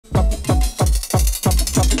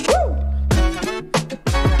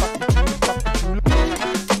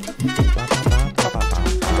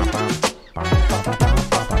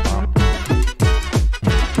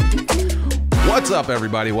up,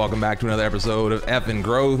 everybody? Welcome back to another episode of Effin'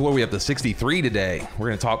 Growth. What are we up to 63 today? We're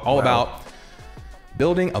going to talk all about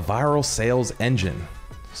building a viral sales engine.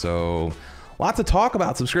 So lots of talk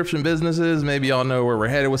about subscription businesses. Maybe y'all know where we're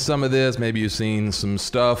headed with some of this. Maybe you've seen some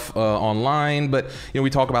stuff online, but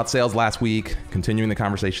we talked about sales last week, continuing the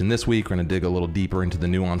conversation this week. We're going to dig a little deeper into the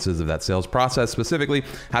nuances of that sales process, specifically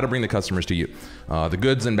how to bring the customers to you, the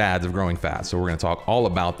goods and bads of growing fast. So we're going to talk all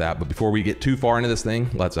about that. But before we get too far into this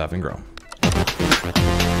thing, let's effing grow.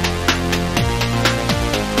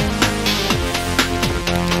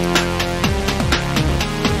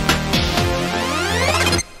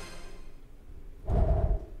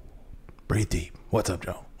 Breathe deep. What's up,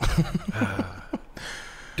 Joe?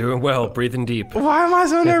 Doing well, breathing deep. Why am I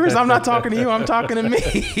so nervous? I'm not talking to you. I'm talking to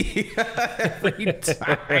me. Every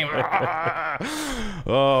time.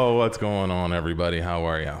 Oh, what's going on, everybody? How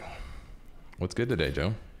are you? What's good today,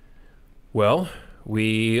 Joe? Well,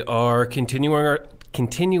 we are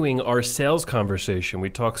continuing our sales conversation. We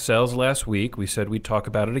talked sales last week. We said we'd talk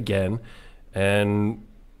about it again, and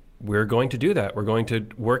we're going to do that. We're going to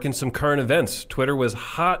work in some current events. Twitter was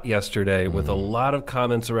hot yesterday with a lot of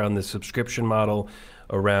comments around the subscription model,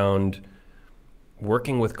 around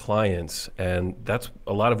working with clients, and that's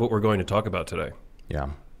a lot of what we're going to talk about today.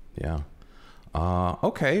 Yeah.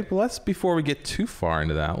 Okay, but before we get too far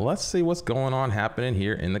into that, let's see what's going on happening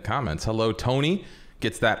here in the comments. Hello, Tony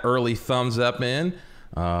gets that early thumbs up in.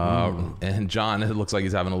 And John, it looks like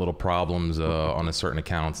he's having a little problems on a certain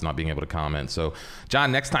accounts, not being able to comment. So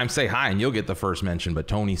John, next time say hi and you'll get the first mention, but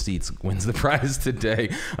Tony Seats wins the prize today.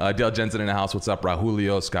 Dale Jensen in the house, what's up?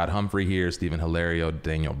 Rahulio, Scott Humphrey here, Stephen Hilario,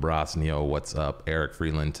 Daniel Brasnio, what's up? Eric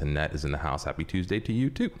Freeland, Tanette is in the house. Happy Tuesday to you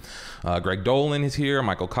too. Greg Dolan is here.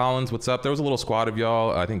 Michael Collins, what's up? There was a little squad of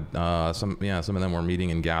y'all. I think some of them were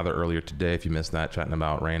meeting and gather earlier today. If you missed that, chatting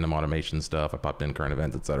about random automation stuff. I popped in current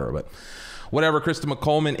events, etc. But whatever. Krista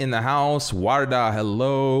McColeman in the house. Warda,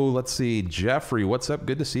 hello. Let's see. Jeffrey, what's up?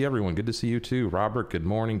 Good to see everyone. Good to see you too. Robert, good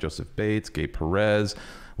morning. Joseph Bates, Gabe Perez.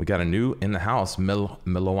 We got a new in the house.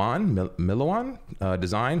 Miloan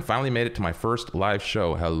Design. Finally made it to my first live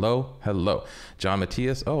show. Hello. John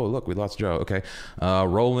Matias. Oh, look, we lost Joe. Okay.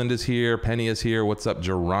 Roland is here. Penny is here. What's up,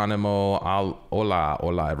 Geronimo?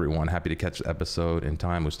 Hola, everyone. Happy to catch the episode in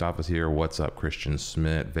time. Mustafa's here. What's up, Christian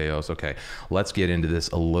Smith? Veos. Okay, let's get into this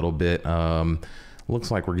a little bit. Looks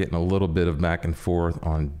like we're getting a little bit of back and forth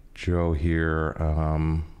on Joe here.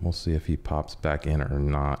 We'll see if he pops back in or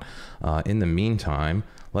not. In the meantime,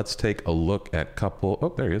 let's take a look at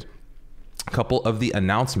there he is. A couple of the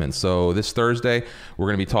announcements. So this Thursday, we're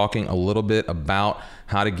going to be talking a little bit about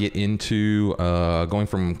how to get into going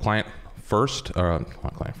from not client first,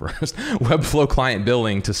 Webflow client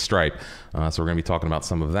building to Stripe. So we're going to be talking about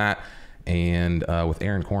some of that, and with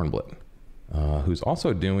Aaron Kornblit, who's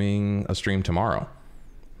also doing a stream tomorrow.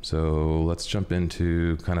 So let's jump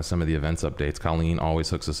into kind of some of the events updates. Colleen always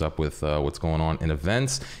hooks us up with what's going on in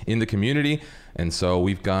events in the community. And so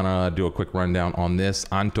we've gonna do a quick rundown on this.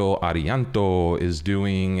 Anto Arianto is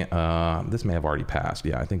doing, this may have already passed.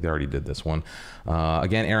 Yeah, I think they already did this one.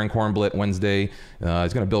 Again, Aaron Kornblit Wednesday.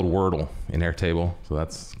 He's gonna build Wordle in Airtable. So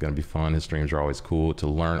that's gonna be fun. His streams are always cool to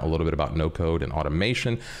learn a little bit about no code and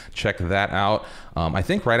automation. Check that out. I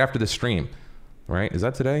think right after this stream, right? Is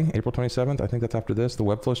that today, April 27th? I think that's after this, the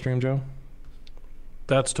Webflow stream, Joe?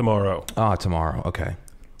 That's tomorrow. Tomorrow, okay.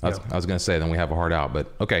 I was going to say, then we have a hard out,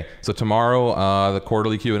 but okay. So tomorrow, the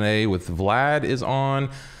quarterly Q&A with Vlad is on.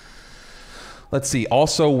 Let's see.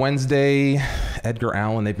 Also Wednesday, Edgar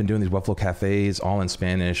Allen, they've been doing these Webflow cafes, all in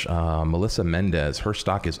Spanish. Melissa Mendez, her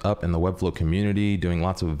stock is up in the Webflow community, doing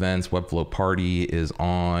lots of events. Webflow Party is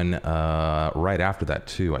on right after that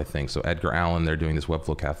too, I think. So Edgar Allen, they're doing this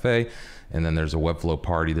Webflow cafe, and then there's a Webflow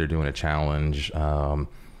Party. They're doing a challenge.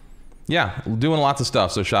 Yeah, doing lots of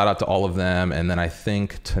stuff. So shout out to all of them. And then I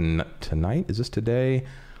think tonight, is this today?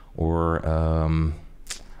 Or I'm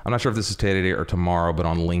not sure if this is today or tomorrow, but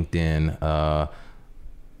on LinkedIn,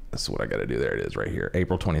 this is what I got to do. There it is right here,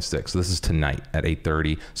 April 26th. So this is tonight at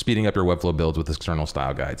 8:30, speeding up your Webflow builds with external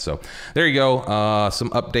style guide. So there you go. Some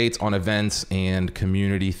updates on events and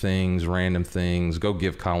community things, random things. Go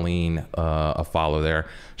give Colleen a follow there.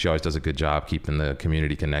 She always does a good job keeping the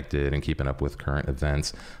community connected and keeping up with current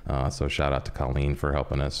events. So shout out to Colleen for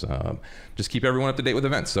helping us just keep everyone up to date with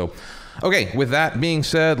events. So, okay, with that being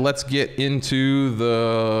said, let's get into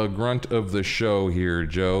the grunt of the show here,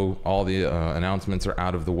 Joe. All the announcements are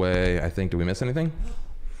out of the way. I think, did we miss anything?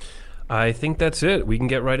 I think that's it. We can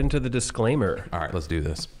get right into the disclaimer. All right, let's do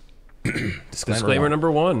this. Disclaimer number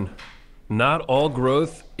one. Not all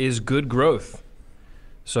growth is good growth.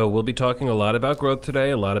 So we'll be talking a lot about growth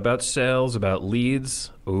today, a lot about sales, about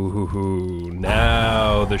leads. Ooh,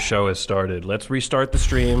 now the show has started. Let's restart the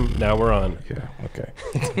stream. Now we're on. Yeah, okay.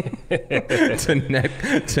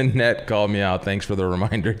 Tanette called me out. Thanks for the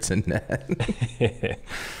reminder, Tanette.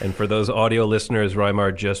 And for those audio listeners,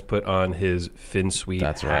 Reimar just put on his Finsweet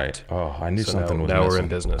That's hat. Right. Oh, I knew something was missing. Now we're in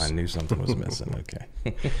business. I knew something was missing.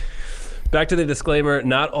 Okay. Back to the disclaimer,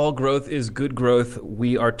 not all growth is good growth.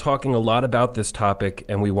 We are talking a lot about this topic,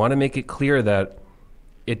 and we want to make it clear that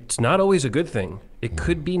it's not always a good thing. It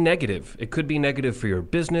could be negative. It could be negative for your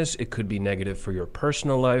business. It could be negative for your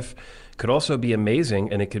personal life. It could also be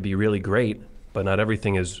amazing, and it could be really great, but not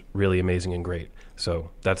everything is really amazing and great.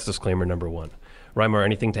 So that's disclaimer number one. Reimar,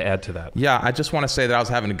 anything to add to that? Yeah, I just want to say that I was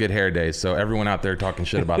having a good hair day, so everyone out there talking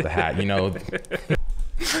shit about the hat, you know.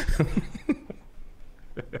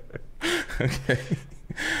 Okay.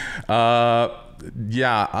 All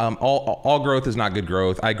growth is not good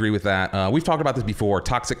growth. I agree with that. We've talked about this before,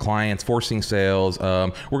 toxic clients, forcing sales. We're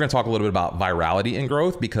going to talk a little bit about virality in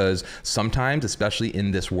growth, because sometimes, especially in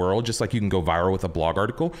this world, just like you can go viral with a blog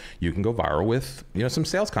article, you can go viral with, you know, some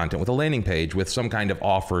sales content, with a landing page, with some kind of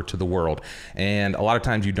offer to the world. And a lot of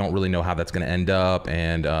times you don't really know how that's going to end up.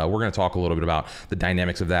 And we're going to talk a little bit about the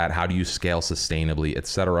dynamics of that. How do you scale sustainably,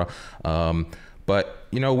 etc. But,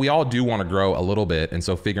 you know, we all do want to grow a little bit. And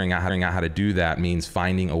so figuring out how to do that means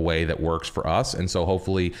finding a way that works for us. And so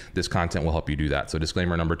hopefully this content will help you do that. So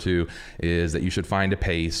disclaimer number 2 is that you should find a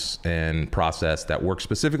pace and process that works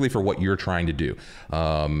specifically for what you're trying to do.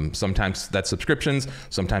 Sometimes that's subscriptions.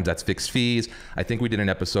 Sometimes that's fixed fees. I think we did an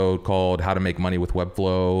episode called How to Make Money with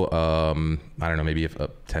Webflow. I don't know, maybe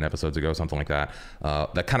 10 episodes ago, something like that.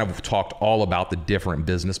 That kind of talked all about the different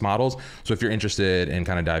business models. So if you're interested in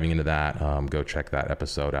kind of diving into that, go check that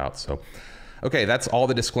episode out. So, okay, that's all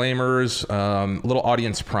the disclaimers. Little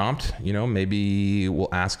audience prompt, you know, maybe we'll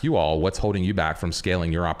ask you all, what's holding you back from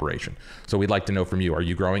scaling your operation? So we'd like to know from you, are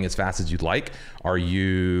you growing as fast as you'd like? Are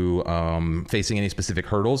you facing any specific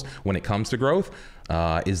hurdles when it comes to growth?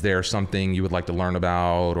 Is there something you would like to learn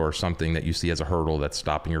about, or something that you see as a hurdle that's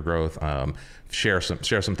stopping your growth? Share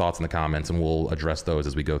some thoughts in the comments, and we'll address those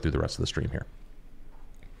as we go through the rest of the stream here.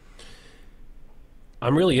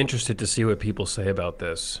 I'm really interested to see what people say about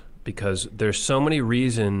this, because there's so many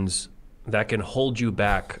reasons that can hold you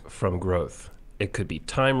back from growth. It could be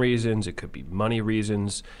time reasons, it could be money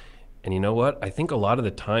reasons. And you know what? I think a lot of the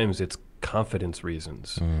times it's confidence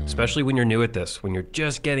reasons, especially when you're new at this, when you're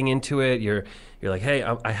just getting into it, you're like, hey,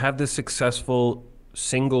 I have this successful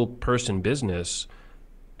single person business.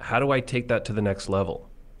 How do I take that to the next level?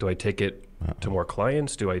 Do I take it to more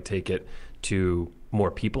clients? Do I take it to more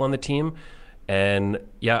people on the team? And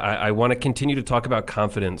yeah, I want to continue to talk about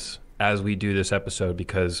confidence as we do this episode,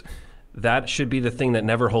 because that should be the thing that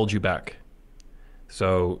never holds you back.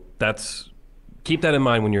 So keep that in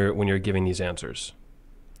mind when you're giving these answers.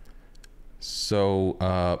 So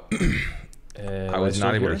I was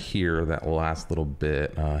not able to hear that last little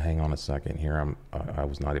bit. Hang on a second here. I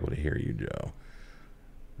was not able to hear you, Joe.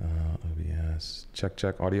 OBS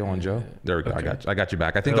check audio on Joe. There we go. Okay. I got you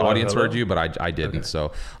back. I think the audience heard you, but I didn't. Okay.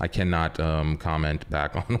 So I cannot comment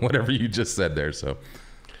back on whatever you just said there. So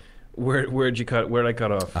where'd I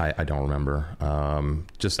cut off? I don't remember.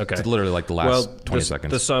 Just literally like the last 20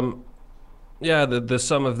 seconds. The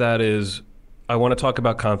sum of that is, I want to talk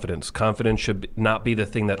about confidence. Confidence should not be the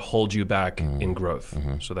thing that holds you back in growth.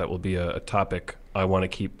 So that will be a topic I want to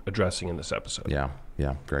keep addressing in this episode. Yeah,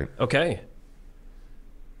 great. Okay.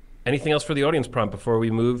 Anything else for the audience prompt before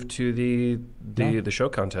we move to the show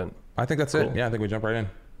content? I think that's it. Yeah, I think we jump right in.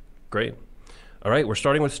 Great. All right, we're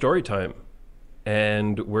starting with story time.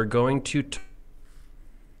 And we're going to...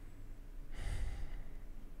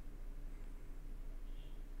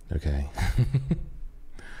 Okay.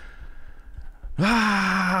 I'm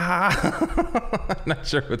not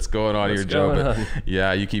sure what's going on here, Joe, but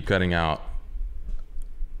yeah, you keep cutting out.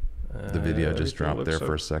 The video just dropped there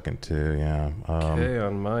for a second too. Yeah. Okay,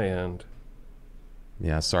 on my end.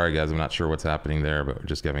 Yeah, sorry guys, I'm not sure what's happening there, but we're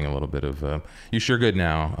just giving a little bit of. You sure good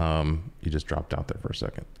now? You just dropped out there for a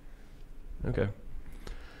second. Okay.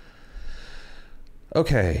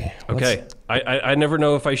 Okay. I never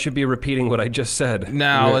know if I should be repeating what I just said.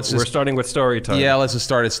 Now we're starting with story time. Yeah, let's just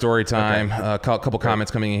start at story time. Okay. A couple comments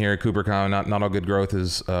coming in here. Cooper comment, not all good growth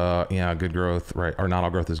is good growth, right? Or not all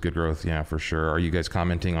growth is good growth. Yeah, for sure. Are you guys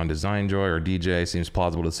commenting on Design Joy or DJ? Seems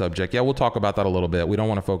plausible to the subject. Yeah, we'll talk about that a little bit. We don't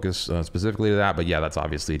want to focus specifically to that, but yeah, that's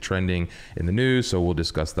obviously trending in the news, so we'll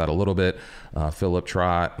discuss that a little bit. Philip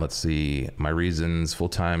Trott, let's see. My reasons: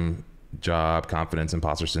 full-time job, confidence,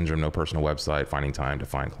 imposter syndrome, no personal website, finding time to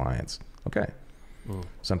find clients. Okay.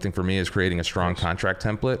 Something for me is creating a strong contract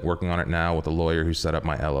template, working on it now with a lawyer who set up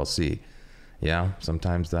my LLC. Yeah,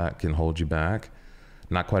 sometimes that can hold you back.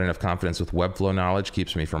 Not quite enough confidence with Webflow knowledge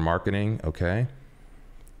keeps me from marketing. Okay.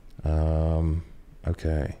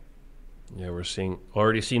 Okay. Yeah, we're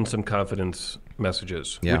already seeing some confidence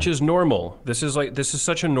messages, Yeah. which is normal. This is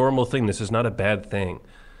such a normal thing. This is not a bad thing.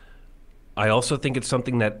 I also think it's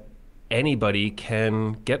something that anybody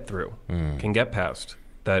can get through, can get past.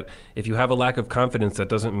 That if you have a lack of confidence, that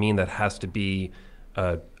doesn't mean that has to be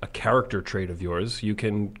a character trait of yours. You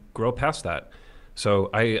can grow past that. So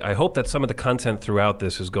I hope that some of the content throughout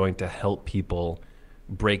this is going to help people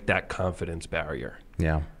break that confidence barrier.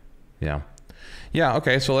 Yeah. Yeah. Yeah.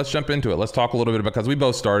 Okay. So let's jump into it. Let's talk a little bit because we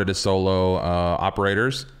both started as solo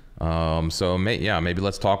operators. So maybe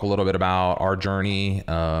let's talk a little bit about our journey,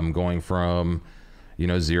 going from,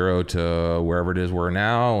 zero to wherever it is we're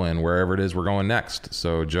now and wherever it is we're going next.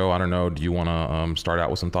 So Joe, I don't know, do you want to start out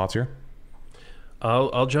with some thoughts here?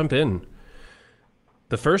 I'll jump in.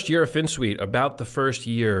 The first year of Finsweet, about the first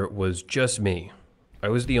year was just me. I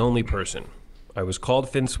was the only person. I was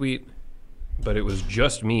called Finsweet, but it was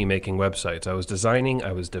just me making websites. I was designing,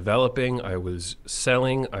 I was developing, I was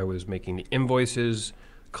selling, I was making the invoices,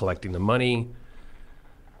 collecting the money.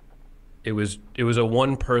 It was a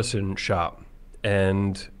one-person shop.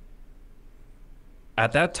 And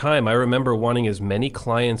at that time, I remember wanting as many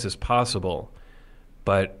clients as possible,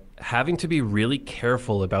 but having to be really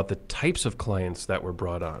careful about the types of clients that were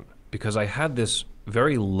brought on because I had this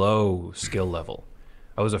very low skill level.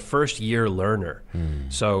 I was a first-year learner.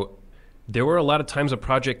 So there were a lot of times a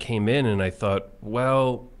project came in and I thought,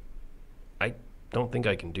 well, I don't think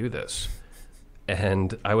I can do this.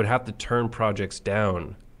 And I would have to turn projects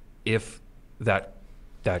down if that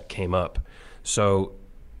came up. So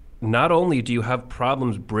not only do you have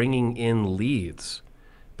problems bringing in leads,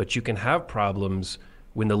 but you can have problems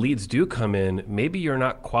when the leads do come in, maybe you're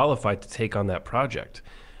not qualified to take on that project.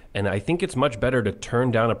 And I think it's much better to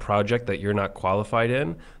turn down a project that you're not qualified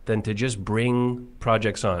in than to just bring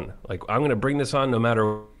projects on. Like, I'm going to bring this on no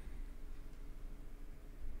matter.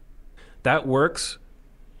 That works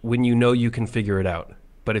when you know you can figure it out.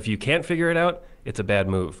 But if you can't figure it out, it's a bad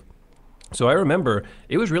move. So I remember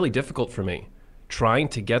it was really difficult for me trying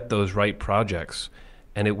to get those right projects.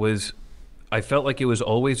 And I felt like it was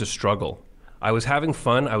always a struggle. I was having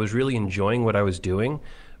fun. I was really enjoying what I was doing,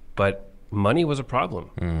 but money was a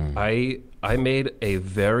problem. I made a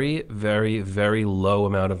very, very, very low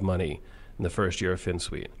amount of money in the first year of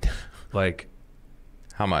Finsweet. Like,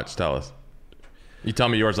 how much? Tell us. You tell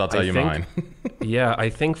me yours, I'll tell you mine. Yeah, I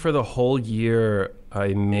think for the whole year I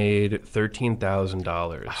made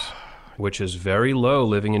 $13,000, which is very low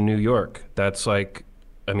living in New York. That's like,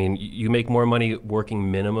 I mean, you make more money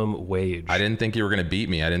working minimum wage. I didn't think you were going to beat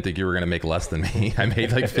me. I didn't think you were going to make less than me. I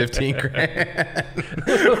made like 15 grand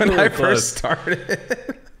when I first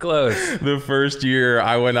started. Close. The first year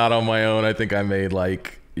I went out on my own, I think I made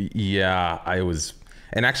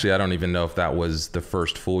and actually I don't even know if that was the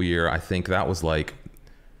first full year. I think that was like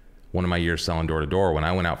one of my years selling door to door. When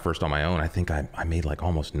I went out first on my own, I think I made like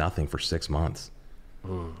almost nothing for 6 months.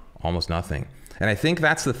 Almost nothing. And I think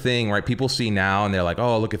that's the thing, right? People see now and they're like,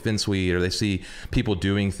 oh, look at Finsweet, or they see people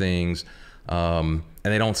doing things, and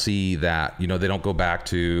they don't see that, they don't go back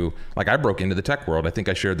to, like, I broke into the tech world. I think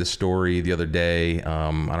I shared this story the other day.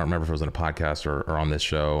 I don't remember if it was in a podcast or on this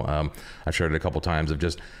show. I've shared it a couple times of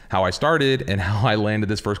just how I started and how I landed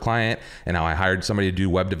this first client and how I hired somebody to do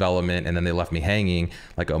web development, and then they left me hanging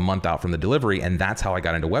like a month out from the delivery. And that's how I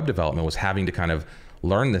got into web development, was having to kind of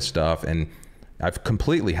learn this stuff. And I've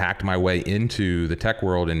completely hacked my way into the tech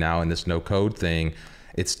world, and now in this no code thing,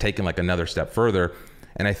 it's taken like another step further.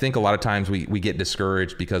 And I think a lot of times we get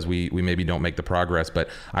discouraged because we maybe don't make the progress. But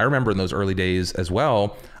I remember in those early days as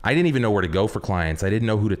well, I didn't even know where to go for clients. I didn't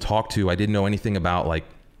know who to talk to. I didn't know anything about like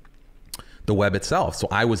the web itself. So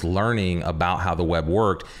I was learning about how the web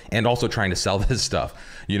worked and also trying to sell this stuff,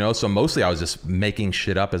 so mostly I was just making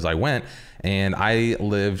shit up as I went. And I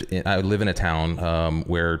live in a town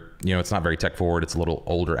where, it's not very tech forward. It's a little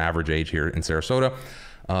older average age here in Sarasota.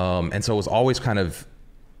 And so it was always kind of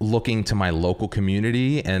looking to my local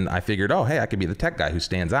community, and I figured, oh, hey, I could be the tech guy who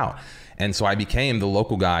stands out. And so I became the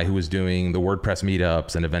local guy who was doing the WordPress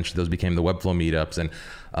meetups, and eventually those became the Webflow meetups. And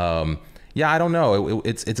I don't know.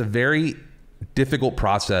 It's a very difficult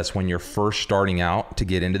process when you're first starting out to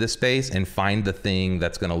get into this space and find the thing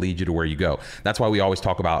that's going to lead you to where you go. That's why we always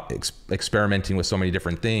talk about experimenting with so many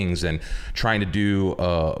different things and trying to do,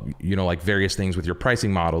 like various things with your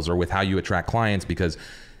pricing models or with how you attract clients, because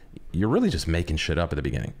you're really just making shit up at the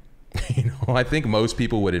beginning. I think most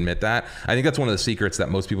people would admit that. I think that's one of the secrets that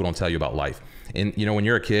most people don't tell you about life. And when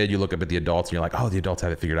you're a kid, you look up at the adults and you're like, oh, the adults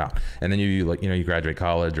have it figured out. And then you graduate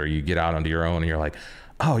college or you get out onto your own and you're like,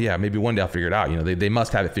 oh yeah, maybe one day I'll figure it out. They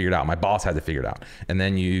must have it figured out. My boss has it figured out. And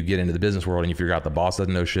then you get into the business world and you figure out the boss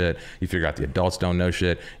doesn't know shit. You figure out the adults don't know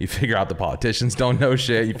shit. You figure out the politicians don't know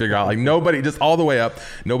shit. You figure out like nobody, just all the way up,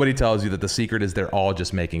 nobody tells you that the secret is they're all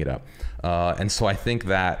just making it up. And so I think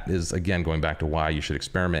that is, again, going back to why you should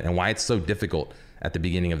experiment and why it's so difficult at the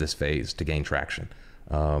beginning of this phase to gain traction.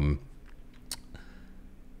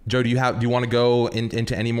 Joe, do you want to go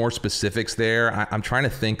into any more specifics there? I'm trying to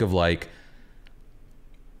think of like,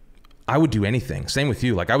 I would do anything. Same with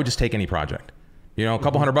you. Like I would just take any project, a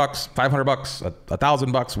couple $100, $500,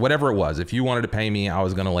 $1,000, whatever it was. If you wanted to pay me, I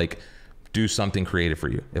was going to like do something creative for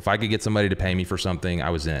you. If I could get somebody to pay me for something, I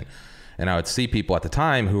was in. And I would see people at the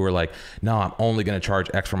time who were like, no, I'm only going to charge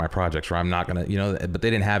X for my projects, or I'm not going to, but they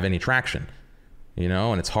didn't have any traction,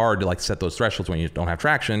 and it's hard to like set those thresholds when you don't have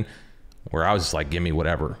traction. Where I was just like, give me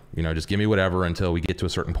whatever, just give me whatever until we get to a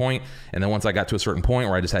certain point. And then once I got to a certain point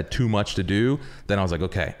where I just had too much to do, then I was like,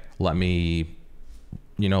 okay, let me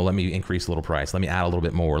increase a little price. Let me add a little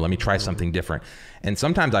bit more. Let me try something different. And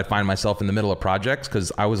sometimes I find myself in the middle of projects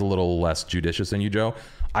because I was a little less judicious than you, Joe.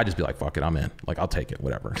 I'd just be like, fuck it, I'm in. Like, I'll take it,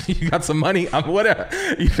 whatever. You got some money, I'm whatever,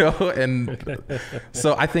 And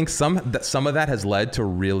so I think some of that has led to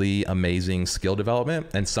really amazing skill development,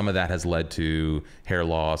 and some of that has led to hair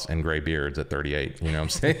loss and gray beards at 38. You know what I'm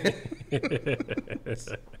saying?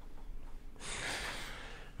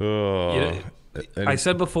 I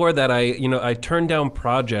said before that I turned down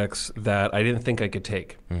projects that I didn't think I could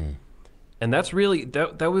take, and that's really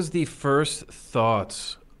that was the first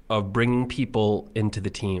thoughts of bringing people into the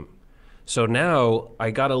team. So now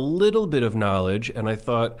I got a little bit of knowledge and I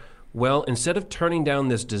thought, well, instead of turning down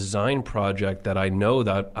this design project that I know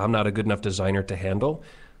that I'm not a good enough designer to handle,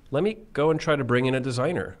 let me go and try to bring in a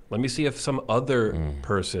designer. Let me see if some other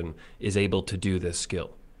person is able to do this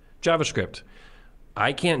skill. JavaScript,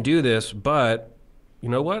 I can't do this, but you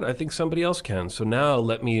know what? I think somebody else can. So now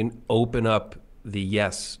let me open up the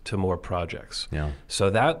yes to more projects. Yeah. So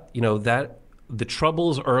that, the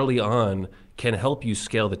troubles early on can help you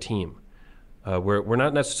scale the team. We're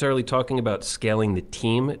not necessarily talking about scaling the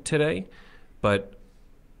team today, but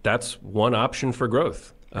that's one option for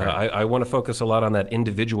growth. Right. I want to focus a lot on that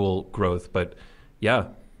individual growth, but yeah,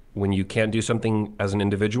 when you can't do something as an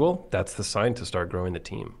individual, that's the sign to start growing the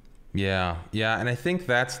team. Yeah, and I think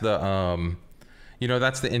that's the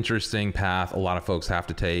that's the interesting path a lot of folks have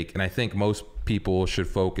to take, and I think most people should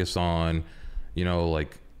focus on,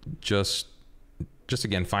 like just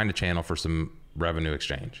again, find a channel for some revenue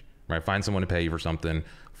exchange, right? Find someone to pay you for something,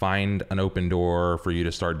 find an open door for you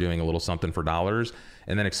to start doing a little something for dollars,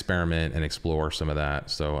 and then experiment and explore some of that.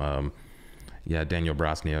 So, Daniel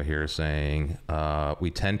Brasnio here is saying,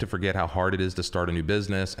 we tend to forget how hard it is to start a new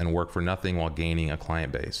business and work for nothing while gaining a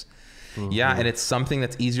client base. Mm-hmm. Yeah, and it's something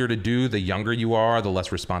that's easier to do the younger you are, the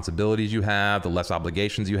less responsibilities you have, the less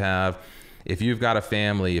obligations you have. If you've got a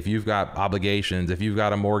family, if you've got obligations, if you've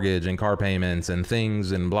got a mortgage and car payments and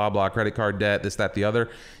things and blah, blah, credit card debt, this, that, the other,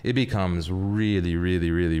 it becomes really, really,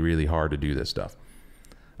 really, really hard to do this stuff.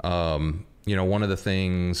 One of the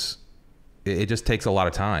things, it just takes a lot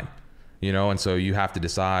of time, and so you have to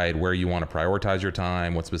decide where you want to prioritize your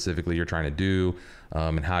time, what specifically you're trying to do,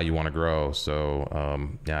 and how you want to grow. So,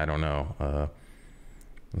 I don't know.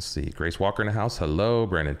 Let's see. Grace Walker in the house. Hello.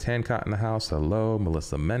 Brandon Tancott in the house. Hello.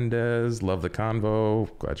 Melissa Mendez. Love the convo.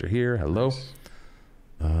 Glad you're here. Hello.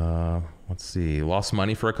 Let's see. Lost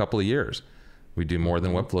money for a couple of years. We do more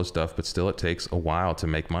than Webflow stuff, but still it takes a while to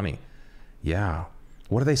make money. Yeah.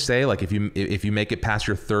 What do they say? Like if you make it past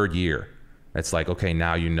your third year, it's like, okay,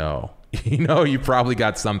 now you probably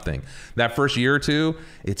got something. That first year or two,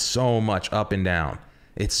 it's so much up and down.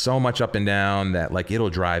 It's so much up and down that like it'll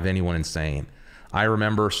drive anyone insane. I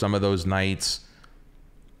remember some of those nights,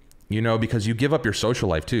 because you give up your social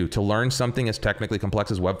life too. To learn something as technically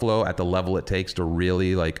complex as Webflow at the level it takes to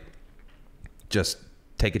really like just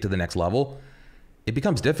take it to the next level, it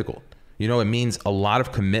becomes difficult. It means a lot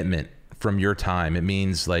of commitment from your time. It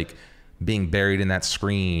means like being buried in that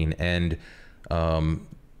screen. And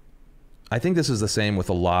I think this is the same with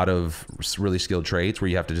a lot of really skilled trades where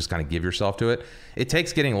you have to just kind of give yourself to it. It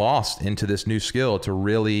takes getting lost into this new skill to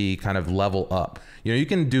really kind of level up. You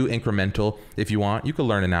can do incremental if you want. You can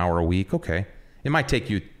learn an hour a week. Okay. It might take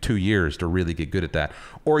you 2 years to really get good at that.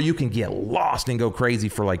 Or you can get lost and go crazy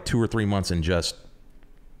for like 2 or 3 months and just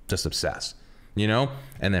obsess, and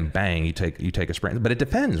then bang, you take a sprint. But it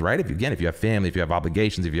depends, right? If you have family, if you have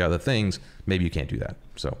obligations, if you have other things, maybe you can't do that.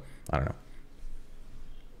 So I don't know.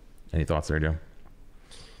 Any thoughts there, Joe?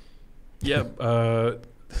 Yeah.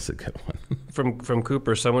 That's a good one. From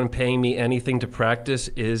Cooper, someone paying me anything to practice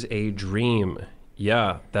is a dream.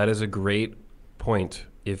 Yeah, that is a great point.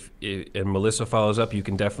 And Melissa follows up, you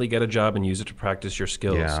can definitely get a job and use it to practice your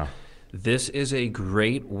skills. Yeah. This is a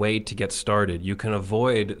great way to get started. You can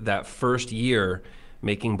avoid that first year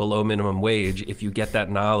making below minimum wage if you get that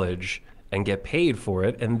knowledge and get paid for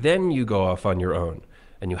it, and then you go off on your own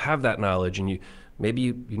and you have that knowledge, and maybe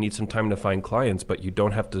you need some time to find clients, but you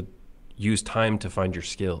don't have to use time to find your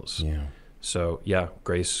skills. Yeah. So yeah,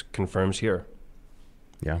 Grace confirms here.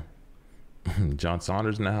 Yeah. John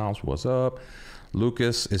Saunders in the house. What's up?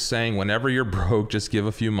 Lucas is saying, whenever you're broke, just give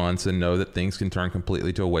a few months and know that things can turn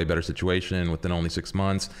completely to a way better situation within only 6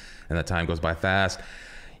 months, and that time goes by fast.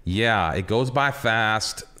 Yeah, it goes by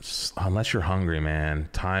fast unless you're hungry, man.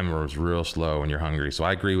 Time is real slow when you're hungry. So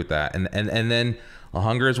I agree with that. And then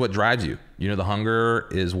hunger is what drives you. You know, the hunger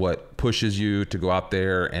is what pushes you to go out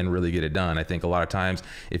there and really get it done. I think a lot of times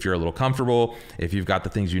if you're a little comfortable, if you've got the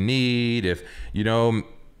things you need, if, you know,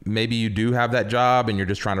 maybe you do have that job and you're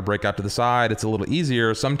just trying to break out to the side, it's a little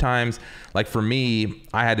easier. Sometimes, like for me,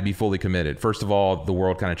 I had to be fully committed. First of all, the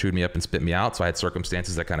world kind of chewed me up and spit me out. So I had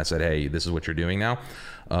circumstances that kind of said, hey, this is what you're doing now.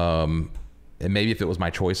 And maybe if it was my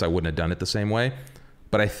choice, I wouldn't have done it the same way.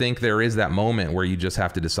 But I think there is that moment where you just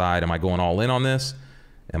have to decide, am I going all in on this?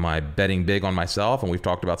 Am I betting big on myself? And we've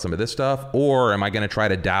talked about some of this stuff. Or am I going to try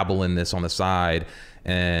to dabble in this on the side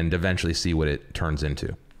and eventually see what it turns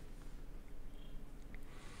into?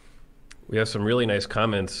 We have some really nice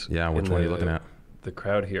comments. Yeah, which one are you looking at? The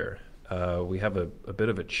crowd here. We have a bit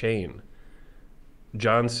of a chain.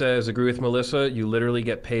 John says, agree with Melissa, you literally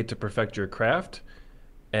get paid to perfect your craft.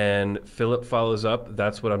 And Philip follows up,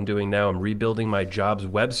 that's what I'm doing now. I'm rebuilding my job's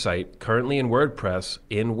website, currently in WordPress,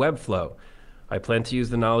 in Webflow. I plan to use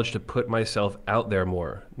the knowledge to put myself out there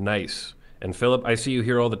more. Nice. And Philip, I see you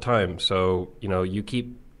here all the time. So, you know, you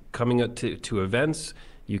keep coming up to events,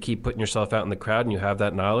 you keep putting yourself out in the crowd, and you have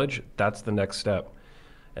that knowledge. That's the next step.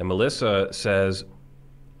 And Melissa says,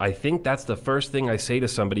 I think that's the first thing I say to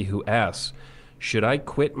somebody who asks, should I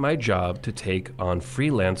quit my job to take on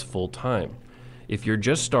freelance full time? If you're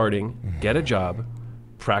just starting, get a job,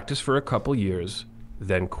 practice for a couple years,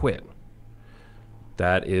 then quit.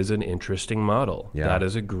 That is an interesting model. Yeah. That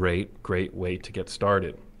is a great, great way to get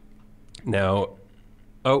started. Now,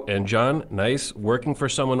 oh, and John, nice. Working for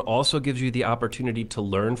someone also gives you the opportunity to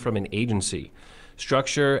learn from an agency.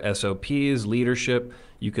 Structure, SOPs, leadership.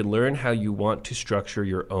 You can learn how you want to structure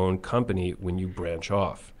your own company when you branch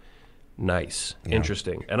off. Nice. Yeah.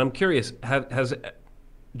 Interesting. And I'm curious,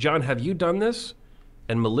 John, have you done this?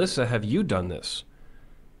 And Melissa, have you done this?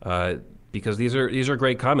 Because these are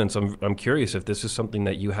great comments. I'm curious if this is something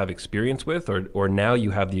that you have experience with, or now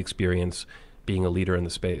you have the experience being a leader in the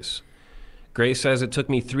space. Grace says, it took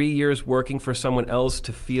me 3 years working for someone else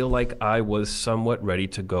to feel like I was somewhat ready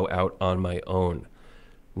to go out on my own.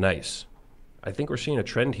 Nice. I think we're seeing a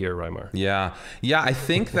trend here, Reimar. Yeah, I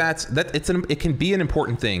think it can be an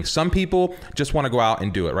important thing. Some people just want to go out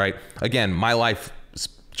and do it, right? Again, my life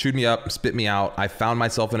chewed me up, spit me out. I found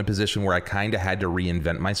myself in a position where I kind of had to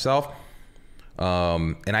reinvent myself.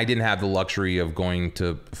 And I didn't have the luxury of going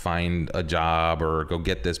to find a job or go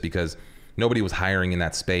get this because nobody was hiring in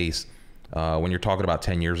that space. When you're talking about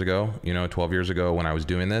 10 years ago, 12 years ago when I was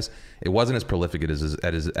doing this, it wasn't as prolific as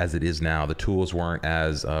it is now. The tools weren't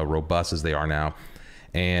as robust as they are now.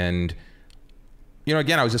 And,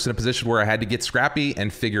 again, I was just in a position where I had to get scrappy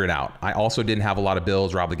and figure it out. I also didn't have a lot of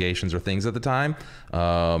bills or obligations or things at the time.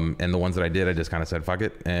 And the ones that I did, I just kind of said, fuck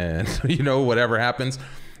it. And, whatever happens.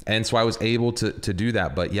 And so I was able to do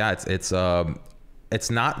that. But yeah, it's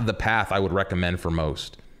not the path I would recommend for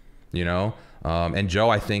most, and Joe,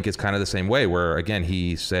 I think, is kind of the same way where, again,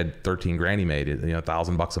 he said 13 grand he made,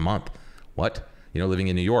 $1,000 a month. What? Living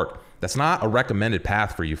in New York. That's not a recommended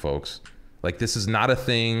path for you folks. Like, this is not a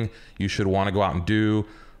thing you should want to go out and do.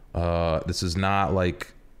 This is not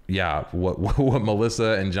like, what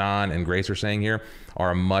Melissa and John and Grace are saying here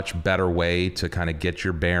are a much better way to kind of get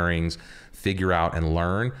your bearings, figure out and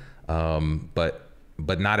learn.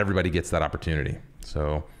 But not everybody gets that opportunity.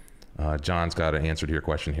 So John's got an answer to your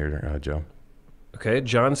question here, Joe. Okay,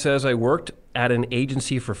 John says, I worked at an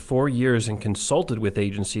agency for 4 years and consulted with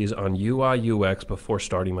agencies on UI UX before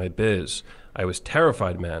starting my biz. I was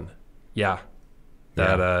terrified, man. Yeah,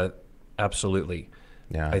 absolutely.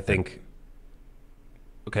 Yeah, I think.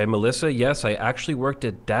 Okay, Melissa, yes, I actually worked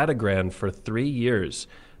at Datagram for 3 years,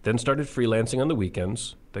 then started freelancing on the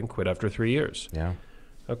weekends, then quit after 3 years. Yeah.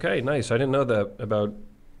 Okay, nice. I didn't know that about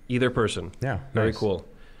either person. Yeah, Very nice. Cool.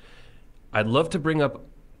 I'd love to bring up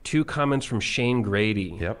 2 comments from Shane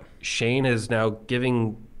Grady. Yep. Shane is now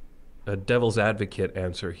giving a devil's advocate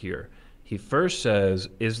answer here. He first says,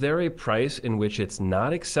 is there a price in which it's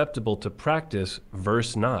not acceptable to practice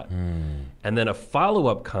versus not? And then a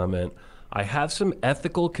follow-up comment, I have some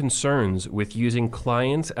ethical concerns with using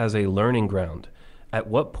clients as a learning ground. At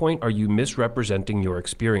what point are you misrepresenting your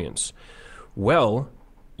experience? Well,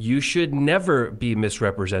 you should never be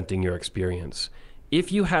misrepresenting your experience.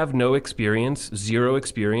 If you have no experience, 0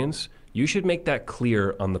 experience, you should make that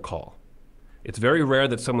clear on the call. It's very rare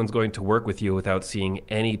that someone's going to work with you without seeing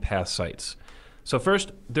any past sites. So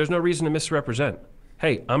first, there's no reason to misrepresent.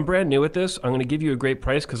 Hey, I'm brand new at this. I'm going to give you a great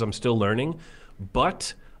price because I'm still learning,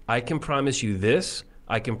 but I can promise you this,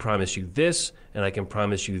 I can promise you this, and I can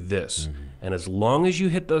promise you this. And as long as you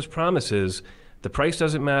hit those promises, the price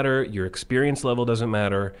doesn't matter, your experience level doesn't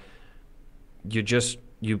matter.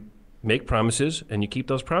 You make promises and you keep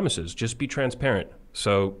those promises. Just be transparent.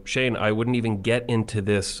 So Shane, I wouldn't even get into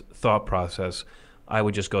this thought process. I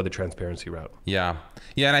would just go the transparency route. Yeah.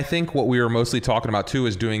 Yeah, and I think what we were mostly talking about too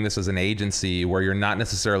is doing this as an agency where you're not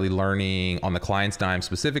necessarily learning on the client's dime.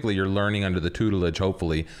 Specifically, you're learning under the tutelage,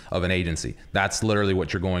 hopefully, of an agency. That's literally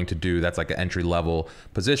what you're going to do. That's like an entry-level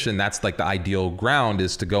position. That's like the ideal ground,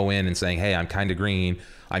 is to go in and saying, hey, I'm kind of green.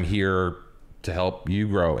 I'm here to help you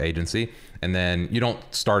grow, agency. And then you don't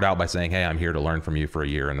start out by saying, hey, I'm here to learn from you for a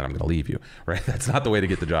year and then I'm going to leave you, right? That's not the way to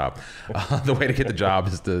get the job. The way to get the job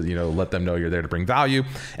is to, let them know you're there to bring value.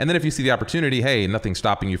 And then if you see the opportunity, hey, nothing's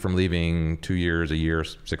stopping you from leaving 2 years, a year,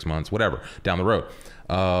 6 months, whatever, down the road.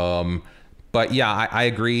 But yeah, I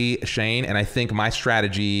agree, Shane. And I think my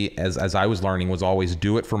strategy as I was learning was always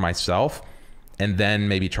do it for myself and then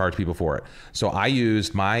maybe charge people for it. So I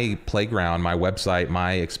used my playground, my website,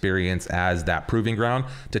 my experience as that proving ground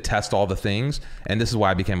to test all the things. And this is why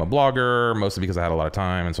I became a blogger, mostly because I had a lot of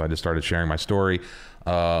time. And so I just started sharing my story.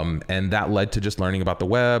 And that led to just learning about the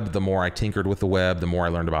web. The more I tinkered with the web, the more I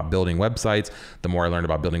learned about building websites. The more I learned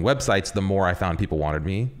about building websites, the more I found people wanted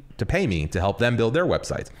me to pay me to help them build their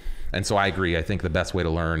websites. And so I agree. I think the best way to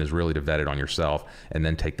learn is really to vet it on yourself and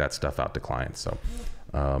then take that stuff out to clients. So,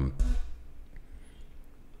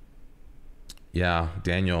 yeah,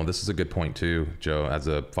 Daniel, this is a good point too, Joe, as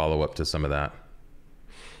a follow-up to some of that.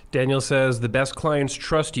 Daniel says, the best clients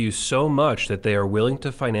trust you so much that they are willing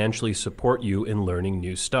to financially support you in learning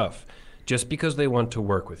new stuff just because they want to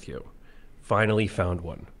work with you. Finally found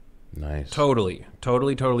one. Nice. Totally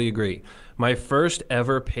agree. My first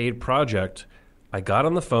ever paid project, I got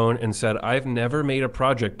on the phone and said, I've never made a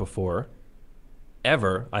project before,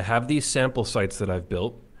 ever. I have these sample sites that I've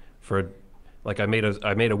built for, like I made a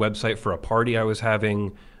website for a party I was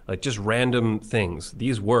having, like just random things.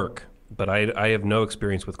 These work, but I have no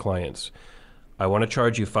experience with clients. I want to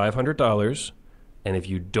charge you $500, and if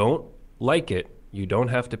you don't like it, you don't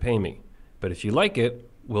have to pay me. But if you like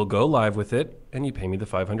it, we'll go live with it, and you pay me the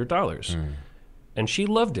 $500. And she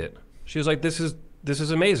loved it. She was like, this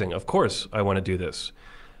is amazing. Of course I want to do this.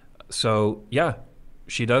 So yeah,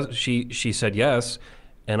 she said yes,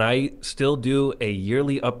 and I still do a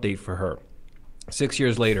yearly update for her. 6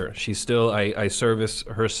 years later, I service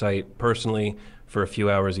her site personally for a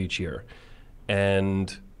few hours each year.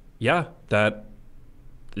 And yeah, that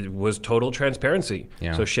was total transparency.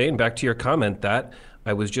 Yeah. So Shane, back to your comment, that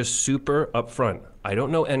I was just super upfront. I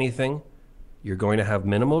don't know anything. You're going to have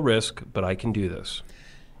minimal risk, but I can do this.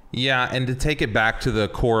 Yeah, and to take it back to the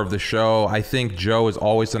core of the show, I think Joe has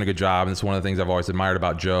always done a good job, and it's one of the things I've always admired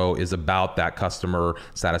about Joe is about that customer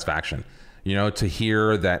satisfaction. To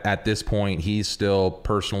hear that at this point he's still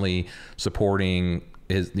personally supporting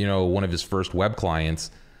his, one of his first web clients,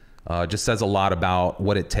 just says a lot about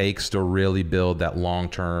what it takes to really build that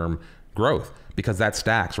long-term growth, because that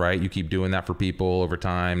stacks, right? You keep doing that for people over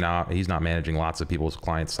time. Now he's not managing lots of people's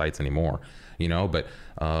client sites anymore, but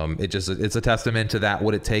it's a testament to that,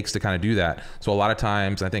 what it takes to kind of do that. So a lot of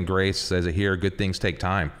times, I think Grace says it here, good things take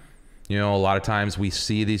time. A lot of times we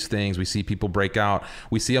see these things, we see people break out.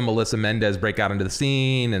 We see a Melissa Mendez break out into the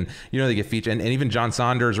scene, and, they get featured, and even John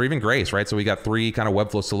Saunders or even Grace, right? So we got 3 kind of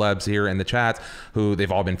Webflow celebs here in the chats who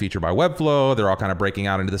they've all been featured by Webflow. They're all kind of breaking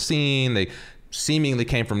out into the scene. They seemingly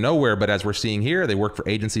came from nowhere, but as we're seeing here, they worked for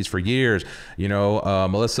agencies for years.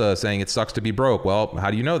 Melissa saying it sucks to be broke. Well, how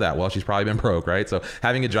do you know that? Well, she's probably been broke, right? So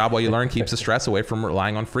having a job while you learn keeps the stress away from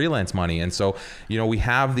relying on freelance money. And so, we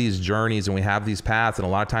have these journeys and we have these paths, and a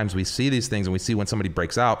lot of times we see these things and we see when somebody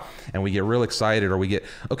breaks out and we get real excited, or we get,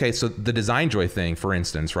 okay, so the Design Joy thing, for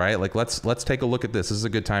instance, right? Like let's take a look at this. This is a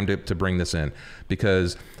good time to bring this in,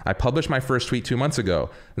 because I published my first tweet 2 months ago,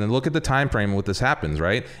 and then look at the time frame when this happens,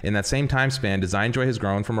 right? In that same time span, hand, DesignJoy has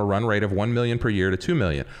grown from a run rate of 1 million per year to 2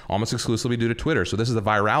 million, almost exclusively due to Twitter. So this is the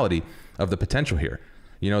virality of the potential here.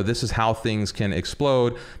 This is how things can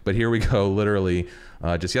explode. But here we go, literally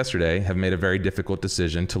just yesterday, have made a very difficult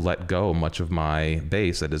decision to let go much of my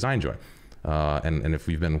base at DesignJoy. And if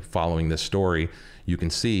we've been following this story, you can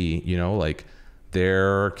see, like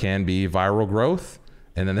there can be viral growth,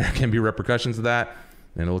 and then there can be repercussions of that.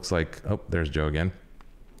 And it looks like, oh, there's Joe again.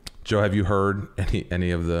 Joe, have you heard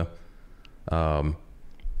any of the, are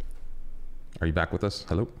you back with us?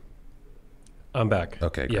 Hello? I'm back.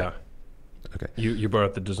 Okay, great. Yeah. Okay. You brought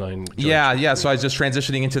up the design. Yeah. So I was just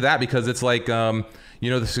transitioning into that because it's like,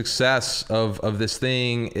 the success of this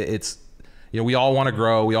thing, it's, we all want to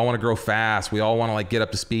grow. We all want to grow fast. We all want to like get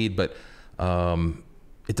up to speed, but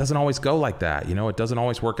it doesn't always go like that. It doesn't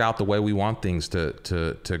always work out the way we want things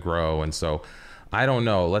to grow. And so I don't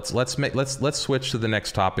know. Let's switch to the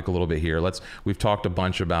next topic a little bit here. We've talked a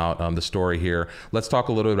bunch about the story here. Let's talk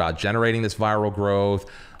a little bit about generating this viral growth,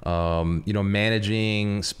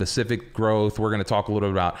 managing specific growth. We're going to talk a little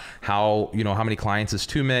bit about how many clients is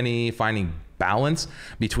too many, finding balance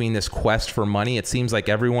between this quest for money. It seems like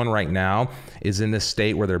everyone right now is in this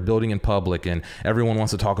state where they're building in public and everyone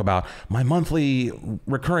wants to talk about my monthly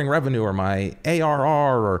recurring revenue or my ARR,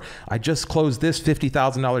 or I just closed this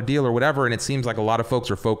 $50,000 deal or whatever. And it seems like a lot of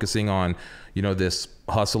folks are focusing on, this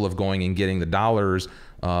hustle of going and getting the dollars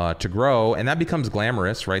to grow. And that becomes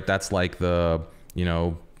glamorous, right? That's like the, I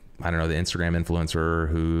don't know, the Instagram influencer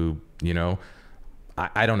who,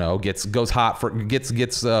 I don't know, gets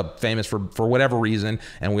famous for whatever reason,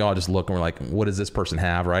 and we all just look and we're like, what does this person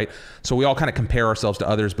have, right? So we all kind of compare ourselves to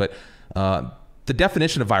others, but the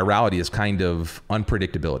definition of virality is kind of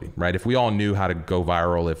unpredictability, right? If we all knew how to go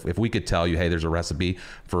viral, if we could tell you, hey, there's a recipe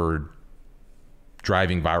for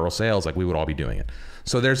driving viral sales, like we would all be doing it.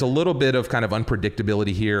 So there's a little bit of kind of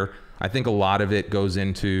unpredictability here. I think a lot of it goes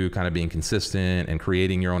into kind of being consistent and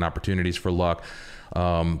creating your own opportunities for luck.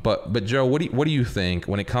 But Joe, what do you think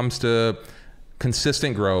when it comes to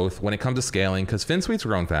consistent growth, when it comes to scaling? Because Finsweet's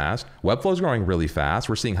growing fast, Webflow's growing really fast.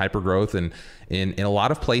 We're seeing hyper growth in a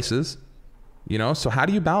lot of places, so how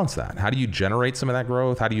do you balance that? How do you generate some of that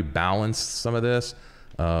growth? How do you balance some of this?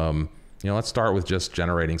 Let's start with just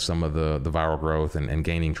generating some of the viral growth and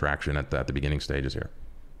gaining traction at the beginning stages here.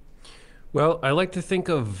 Well, I like to think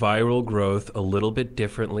of viral growth a little bit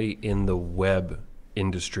differently in the web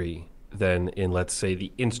industry than in, let's say,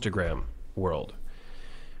 the Instagram world.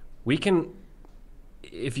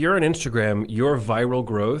 If you're on Instagram, your viral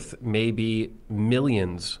growth may be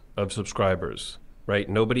millions of subscribers, right?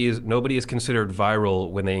 Nobody is considered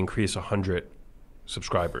viral when they increase 100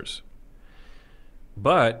 subscribers.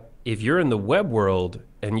 But if you're in the web world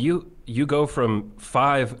and you go from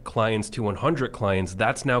 5 clients to 100 clients,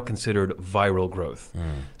 that's now considered viral growth.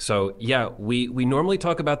 So yeah, we normally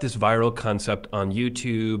talk about this viral concept on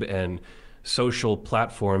YouTube and social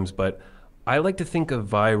platforms, but I like to think of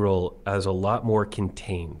viral as a lot more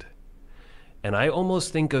contained. And I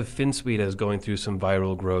almost think of Finsweet as going through some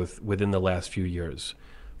viral growth within the last few years.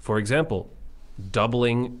 For example,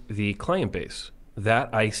 doubling the client base.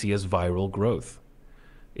 That I see as viral growth.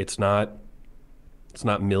 It's not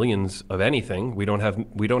millions of anything. We don't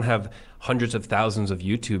have hundreds of thousands of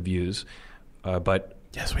YouTube views, but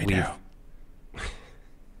yes, we do.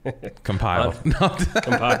 Compiled.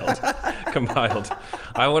 Compiled.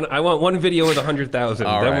 I want one video with 100,000.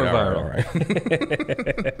 Then we're viral. All right.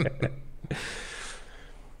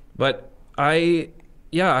 But I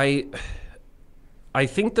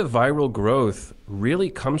think the viral growth really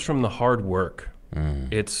comes from the hard work.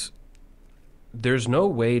 There's no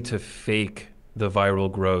way to fake the viral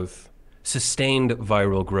growth, sustained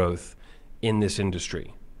viral growth in this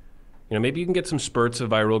industry. Maybe you can get some spurts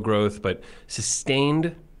of viral growth, but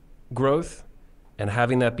sustained growth and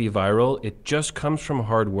having that be viral, it just comes from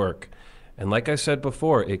hard work. And like I said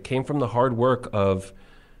before, it came from the hard work of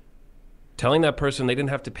telling that person they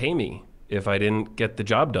didn't have to pay me if I didn't get the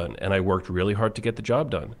job done. And I worked really hard to get the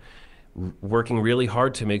job done. Working really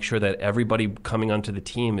hard to make sure that everybody coming onto the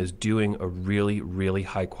team is doing a really, really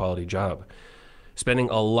high quality job. Spending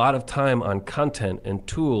a lot of time on content and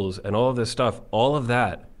tools and all of this stuff, all of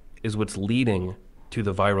that is what's leading to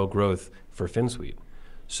the viral growth for Finsweet.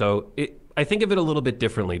 So I think of it a little bit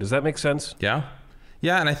differently. Does that make sense? Yeah.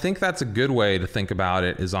 Yeah, and I think that's a good way to think about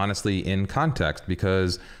it, is honestly in context,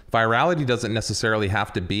 because virality doesn't necessarily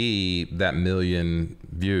have to be that million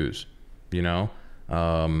views,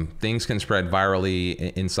 Things can spread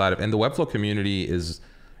virally inside of, and the Webflow community is,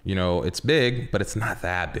 it's big, but it's not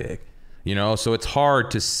that big, so it's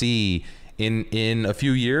hard to see in a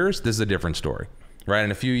few years, this is a different story. right?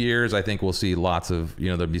 In a few years, I think we'll see lots of,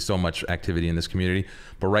 there'll be so much activity in this community.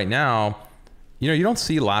 But right now, you don't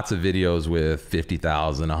see lots of videos with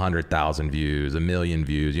 50,000, 100,000 views, 1 million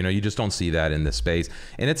views. You just don't see that in this space.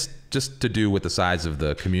 And it's just to do with the size of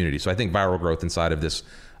the community. So I think viral growth inside of this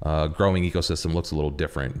growing ecosystem looks a little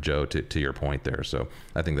different, Joe, to your point there. So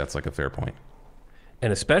I think that's like a fair point.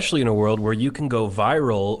 And especially in a world where you can go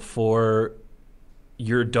viral for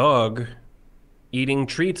your dog eating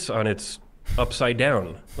treats on its upside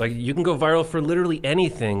down. Like, you can go viral for literally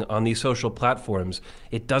anything on these social platforms.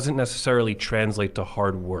 It doesn't necessarily translate to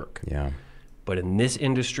hard work. Yeah. But in this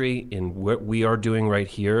industry, in what we are doing right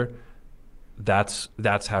here, that's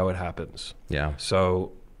how it happens. Yeah.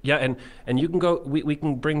 So yeah, and you can go, we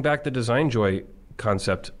can bring back the Design Joy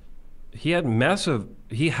concept. He has massive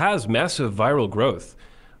viral growth.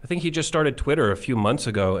 I think he just started Twitter a few months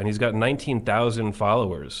ago, and he's got 19,000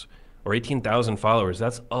 followers. Or 18,000 followers.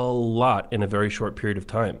 That's a lot in a very short period of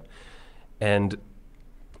time. And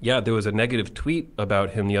yeah, there was a negative tweet about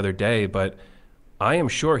him the other day, but I am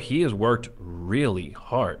sure he has worked really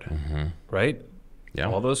hard, right? Yeah.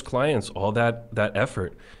 All those clients, all that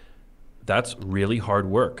effort, that's really hard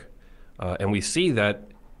work. And we see that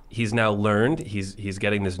he's now learned, he's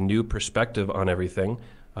getting this new perspective on everything,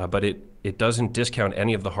 but it doesn't discount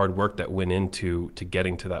any of the hard work that went into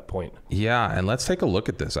getting to that point. Yeah, and let's take a look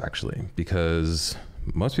at this actually, because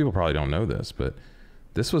most people probably don't know this, but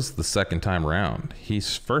this was the second time around. He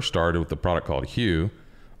first started with the product called Hue,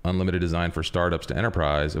 Unlimited Design for Startups to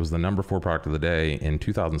Enterprise. It was the #4 product of the day in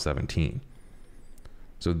 2017.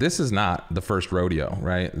 So this is not the first rodeo,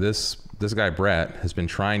 right? This guy, Brett, has been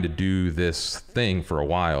trying to do this thing for a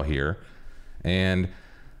while here. And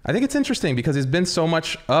I think it's interesting because he's been so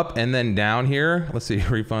much up and then down here. Let's see,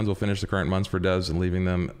 refunds will finish the current months for devs and leaving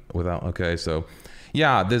them without, okay. So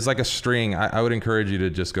yeah, there's like a string. I would encourage you to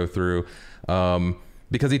just go through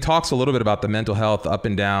because he talks a little bit about the mental health up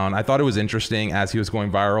and down. I thought it was interesting as he was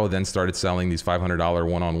going viral, then started selling these $500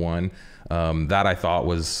 one-on-one. That I thought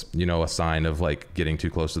was, a sign of like getting too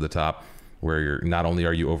close to the top, where you're not only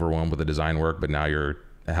are you overwhelmed with the design work, but now you're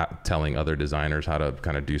telling other designers how to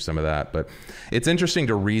kind of do some of that. But it's interesting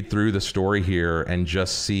to read through the story here and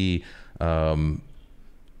just see, how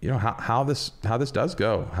this does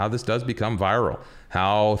go, how this does become viral,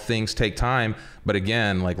 how things take time. But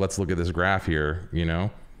again, like, let's look at this graph here,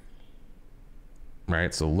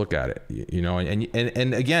 right? So look at it,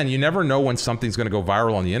 and again, you never know when something's going to go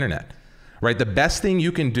viral on the internet, right? The best thing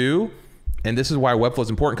you can do, and this is why Webflow is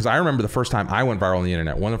important, because I remember the first time I went viral on the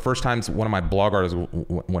internet. One of the first times one of my blog articles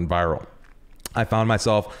went viral, I found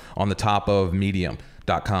myself on the top of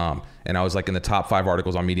medium.com, and I was like in the top 5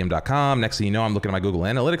 articles on medium.com. Next thing you know, I'm looking at my Google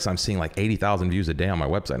Analytics, I'm seeing like 80,000 views a day on my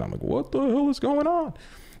website. I'm like, what the hell is going on?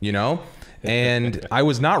 And I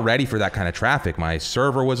was not ready for that kind of traffic. My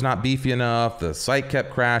server was not beefy enough. The site kept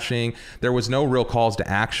crashing. There was no real calls to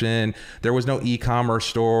action. There was no e-commerce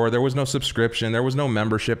store. There was no subscription. There was no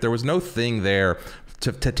membership. There was no thing there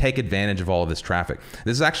to take advantage of all of this traffic.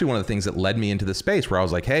 This is actually one of the things that led me into the space where I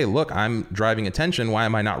was like, hey, look, I'm driving attention. Why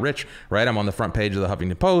am I not rich, right? I'm on the front page of the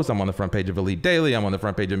Huffington Post. I'm on the front page of Elite Daily. I'm on the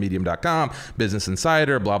front page of medium.com, Business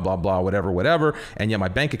Insider, blah, blah, blah, whatever. And yet my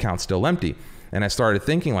bank account's still empty. And I started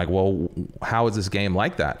thinking like, well, how is this game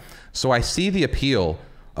like that? So I see the appeal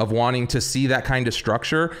of wanting to see that kind of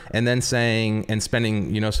structure and then saying and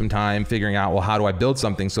spending, some time figuring out, well, how do I build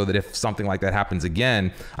something so that if something like that happens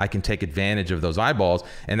again, I can take advantage of those eyeballs.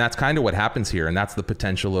 And that's kind of what happens here. And that's the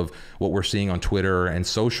potential of what we're seeing on Twitter and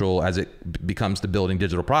social as it becomes to building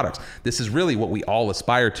digital products. This is really what we all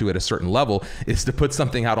aspire to at a certain level, is to put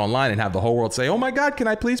something out online and have the whole world say, oh my God, can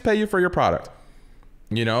I please pay you for your product?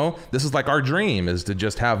 This is like our dream, is to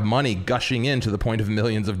just have money gushing in to the point of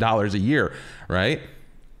millions of dollars a year, right?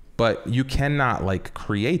 But you cannot like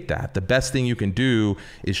create that. The best thing you can do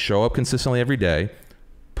is show up consistently every day,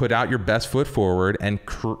 put out your best foot forward, and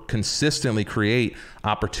consistently create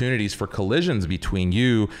opportunities for collisions between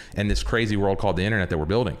you and this crazy world called the internet that we're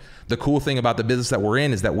building. The cool thing about the business that we're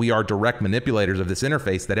in is that we are direct manipulators of this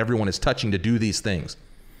interface that everyone is touching to do these things.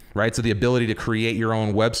 Right? So the ability to create your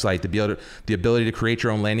own website, the ability to create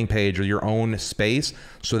your own landing page or your own space,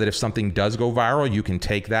 so that if something does go viral, you can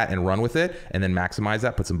take that and run with it and then maximize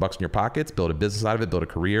that, put some bucks in your pockets, build a business out of it, build a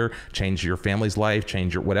career, change your family's life,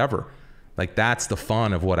 change your whatever. Like, that's the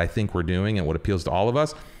fun of what I think we're doing and what appeals to all of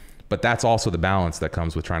us. But that's also the balance that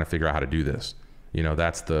comes with trying to figure out how to do this.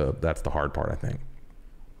 That's the hard part, I think.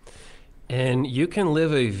 And you can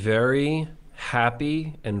live a very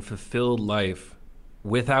happy and fulfilled life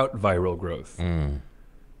without viral growth.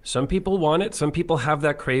 Some people want it. Some people have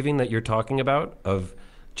that craving that you're talking about, of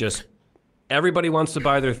just everybody wants to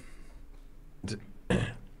buy their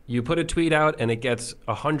You put a tweet out and it gets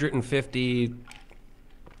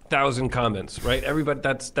 150,000 comments, right? Everybody,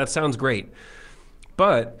 that sounds great.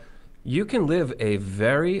 But you can live a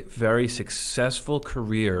very, very successful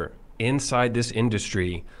career inside this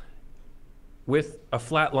industry with a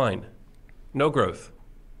flat line, no growth,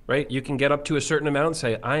 right? You can get up to a certain amount and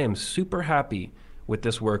say, I am super happy with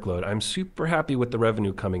this workload. I'm super happy with the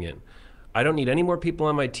revenue coming in. I don't need any more people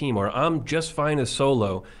on my team, or I'm just fine as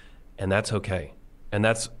solo, and that's okay. And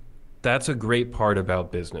that's a great part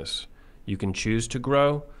about business. You can choose to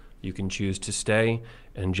grow, you can choose to stay,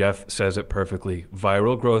 and Jeff says it perfectly.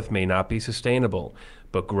 Viral growth may not be sustainable,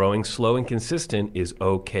 but growing slow and consistent is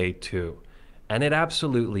okay too. And it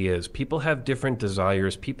absolutely is. People have different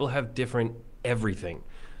desires, people have different everything.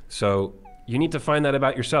 So you need to find that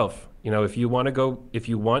about yourself. You know, if you want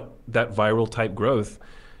that viral type growth,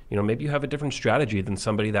 you know, maybe you have a different strategy than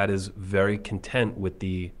somebody that is very content with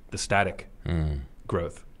the static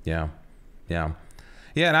growth. Yeah.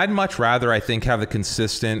 And I'd much rather, I think, have the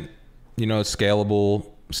consistent, you know, scalable,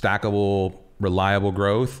 stackable, reliable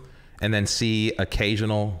growth, and then see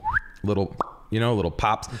occasional little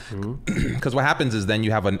pops. Because what happens is then you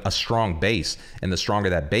have a strong base, and the stronger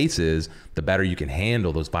that base is, the better you can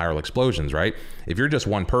handle those viral explosions, right? If you're just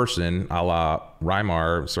one person, a la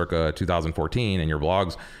Reimar circa 2014, and your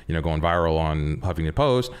blog's, you know, going viral on Huffington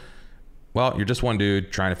Post, well, you're just one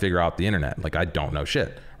dude trying to figure out the internet. Like, I don't know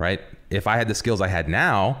shit, right? If I had the skills I had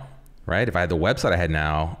now, right? If I had the website I had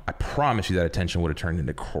now, I promise you that attention would have turned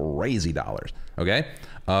into crazy dollars, okay?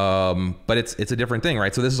 But it's a different thing,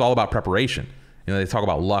 right? So this is all about preparation. You know, they talk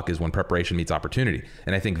about luck is when preparation meets opportunity.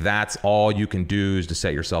 And I think that's all you can do is to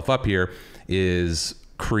set yourself up here, is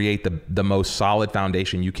create the most solid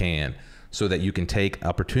foundation you can, so that you can take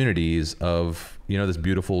opportunities of, you know, this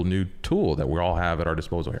beautiful new tool that we all have at our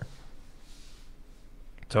disposal here.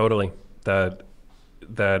 Totally. That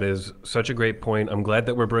is such a great point. I'm glad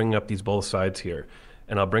that we're bringing up these both sides here.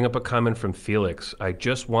 And I'll bring up a comment from Felix. I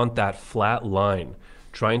just want that flat line,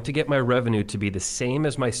 trying to get my revenue to be the same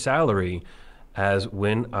as my salary as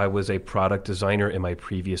when I was a product designer in my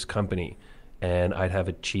previous company, and I'd have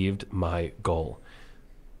achieved my goal.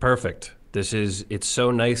 Perfect. It's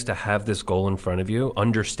so nice to have this goal in front of you,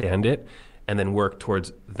 understand it, and then work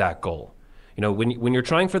towards that goal. You know, when you're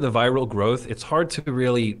trying for the viral growth, it's hard to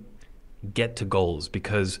really get to goals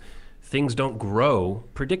because things don't grow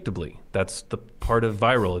predictably. That's the part of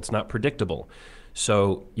viral. It's not predictable.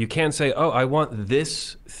 So you can't say, oh, I want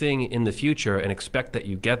this thing in the future and expect that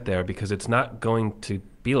you get there, because it's not going to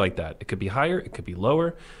be like that. It could be higher, it could be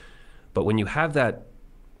lower. But when you have that,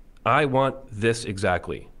 I want this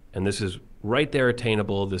exactly, and this is right there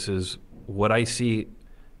attainable, this is what I see,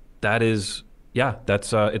 that is, yeah,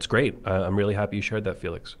 that's it's great. I'm really happy you shared that,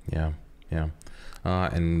 Felix. Yeah.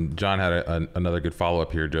 And John had another good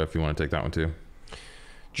follow-up here, Joe, if you want to take that one too.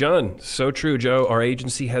 John, so true, Joe. Our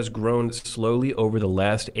agency has grown slowly over the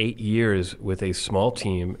last 8 years with a small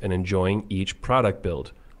team and enjoying each product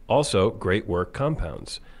build. Also, great work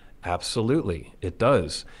compounds. Absolutely, it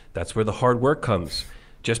does. That's where the hard work comes.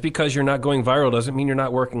 Just because you're not going viral doesn't mean you're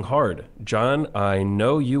not working hard. John, I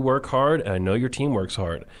know you work hard, and I know your team works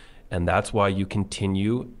hard. And that's why you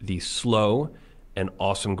continue the slow and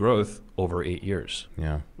awesome growth over 8 years.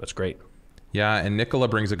 Yeah. That's great. Yeah, and Nicola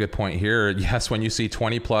brings a good point here. Yes, when you see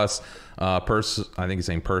 20 plus I think he's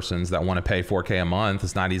saying persons that want to pay $4K a month,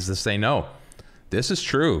 it's not easy to say no. This is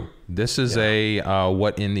true. This is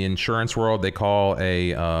what in the insurance world they call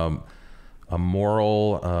a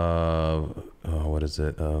moral, what is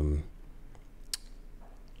it?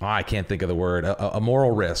 I can't think of the word, a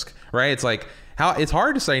moral risk, right? It's like, it's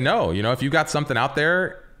hard to say no. You know, if you got something out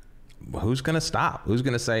there, who's going to stop? Who's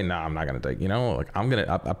going to say, no, I'm not going to take, you know, like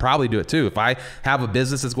I'll probably do it too. If I have a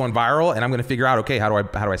business that's going viral and I'm going to figure out, okay, how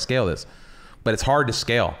do I scale this? But it's hard to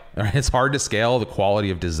scale. Right? It's hard to scale the quality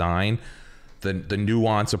of design, the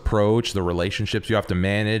nuance approach, the relationships you have to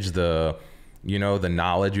manage, the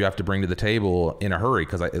knowledge you have to bring to the table in a hurry.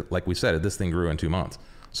 Cause like we said, this thing grew in 2 months.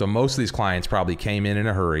 So most of these clients probably came in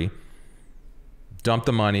a hurry, dumped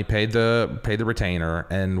the money, paid the retainer,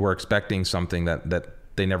 and were expecting something that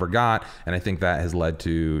they never got. And I think that has led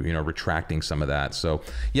to, you know, retracting some of that. So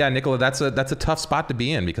yeah, Nicola, that's a tough spot to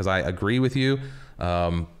be in, because I agree with you.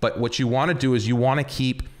 But what you want to do is you want to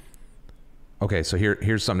keep, okay, so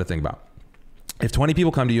here's something to think about. If 20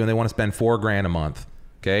 people come to you and they want to spend $4,000 a month,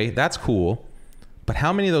 okay, that's cool. But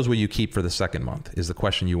how many of those will you keep for the second month is the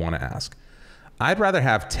question you want to ask. I'd rather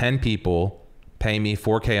have 10 people pay me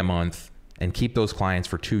 $4K a month and keep those clients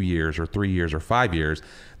for 2 years or 3 years or 5 years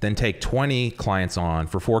than take 20 clients on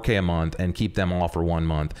for $4K a month and keep them all for 1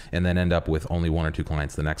 month and then end up with only 1 or 2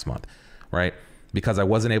 clients the next month, right? because I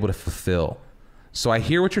wasn't able to fulfill. So I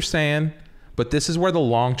hear what you're saying, but this is where the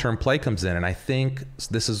long-term play comes in. And I think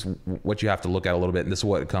this is what you have to look at a little bit. And this is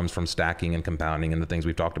what comes from stacking and compounding and the things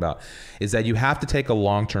we've talked about, is that you have to take a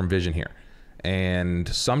long-term vision here. And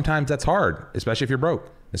sometimes that's hard, especially if you're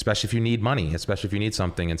broke, especially if you need money, especially if you need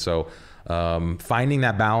something. And so finding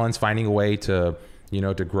that balance, finding a way to,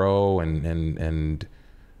 to grow and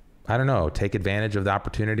I don't know, take advantage of the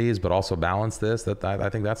opportunities, but also balance this, I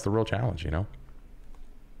think that's the real challenge,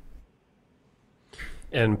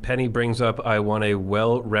 And Penny brings up, I want a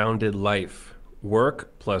well-rounded life.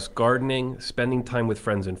 Work plus gardening, spending time with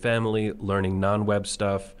friends and family, learning non-web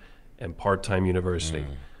stuff, and part-time university.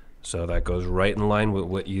 So that goes right in line with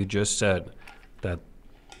what you just said, that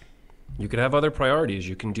you could have other priorities.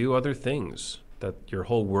 You can do other things, that your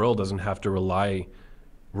whole world doesn't have to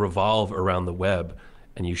revolve around the web.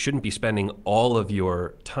 And you shouldn't be spending all of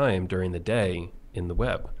your time during the day in the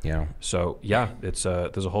web. Yeah. So yeah, there's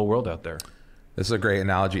a whole world out there. This is a great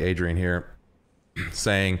analogy, Adrian here,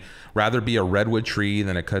 saying, rather be a redwood tree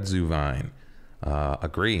than a kudzu vine.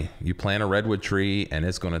 Agree. You plant a redwood tree, and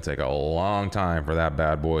it's going to take a long time for that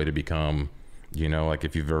bad boy to become, like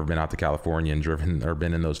if you've ever been out to California and driven or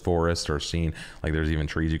been in those forests or seen, like there's even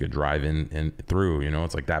trees you could drive in through,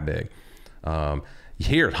 it's like that big.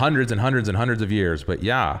 Here, hundreds and hundreds and hundreds of years. But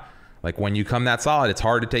yeah, like when you come that solid, it's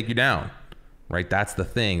hard to take you down, right? That's the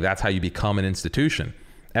thing. That's how you become an institution.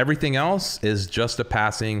 Everything else is just a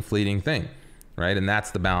passing, fleeting thing, right? And that's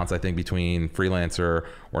the balance, I think, between freelancer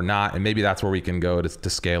or not. And maybe that's where we can go to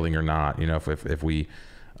scaling or not. If we,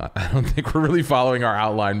 I don't think we're really following our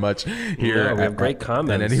outline much here. Yeah, we have great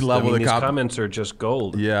comments. At any level, these comments are just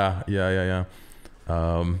gold. Yeah.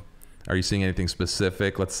 Are you seeing anything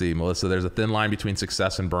specific? Let's see, Melissa, there's a thin line between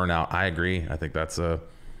success and burnout. I agree. I think that's let's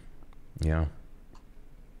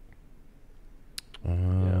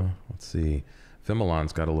see.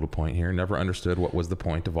 Fimalon's got a little point here. Never understood what was the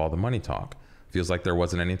point of all the money talk. Feels like there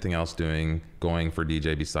wasn't anything else going for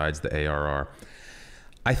DJ besides the ARR.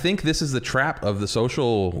 I think this is the trap of the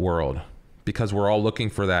social world, because we're all looking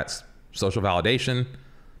for that social validation.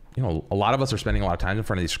 A lot of us are spending a lot of time in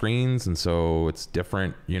front of these screens, and so it's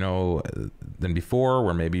different, than before,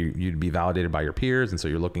 where maybe you'd be validated by your peers, and so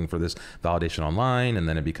you're looking for this validation online, and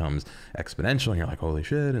then it becomes exponential, and you're like, holy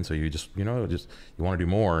shit, and so you just, you want to do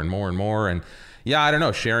more and more and more, and yeah, I don't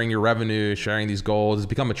know, sharing your revenue, sharing these goals has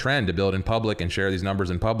become a trend to build in public and share these numbers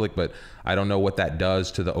in public, but I don't know what that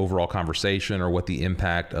does to the overall conversation or what the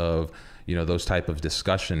impact of, those type of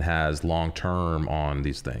discussion has long-term on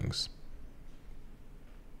these things.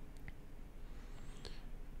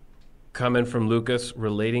 Comment from Lucas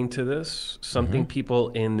relating to this. Something people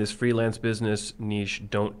in this freelance business niche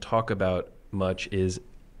don't talk about much is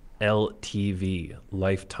LTV,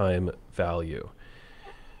 lifetime value.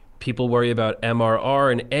 People worry about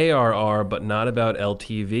MRR and ARR, but not about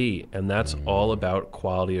LTV, and that's all about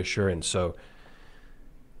quality assurance. So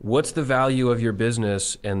what's the value of your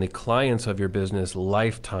business and the clients of your business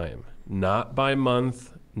lifetime, not by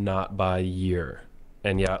month, not by year?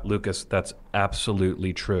 And yeah, Lucas, that's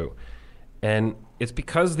absolutely true. And it's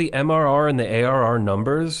because the MRR and the ARR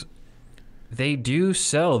numbers, they do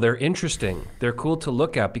sell. They're interesting. They're cool to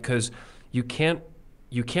look at, because you can't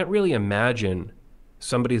really imagine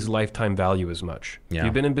somebody's lifetime value as much. Yeah.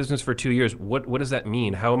 You've been in business for 2 years. What does that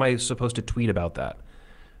mean? How am I supposed to tweet about that?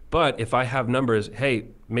 But if I have numbers, hey,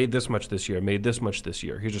 made this much this year, made this much this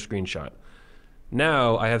year, here's a screenshot.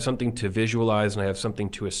 Now I have something to visualize and I have something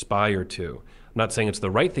to aspire to. I'm not saying it's the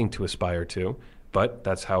right thing to aspire to, but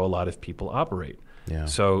that's how a lot of people operate. Yeah.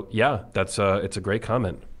 So yeah, it's a great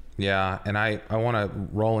comment. Yeah, and I want to,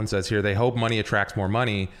 Roland says here, they hope money attracts more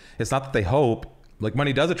money. It's not that they hope, like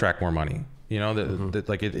money does attract more money.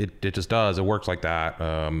 Like it just does. It works like that.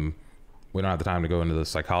 We don't have the time to go into the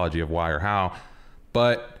psychology of why or how,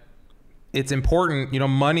 but it's important.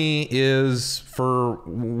 Money is, for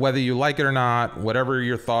whether you like it or not, whatever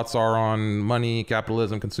your thoughts are on money,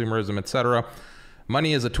 capitalism, consumerism, etc.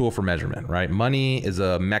 Money is a tool for measurement, right? Money is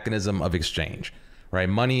a mechanism of exchange, right?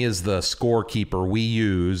 Money is the scorekeeper we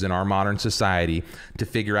use in our modern society to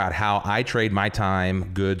figure out how I trade my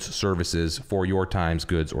time, goods, services for your times,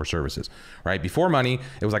 goods, or services, right? Before money,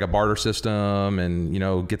 it was like a barter system, and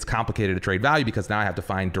it gets complicated to trade value because now I have to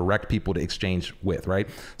find direct people to exchange with, right?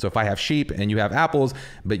 So if I have sheep and you have apples,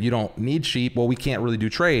 but you don't need sheep, well, we can't really do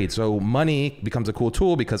trade. So money becomes a cool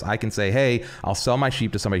tool because I can say, hey, I'll sell my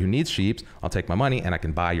sheep to somebody who needs sheep, I'll take my money and I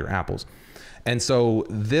can buy your apples. And so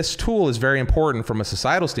this tool is very important from a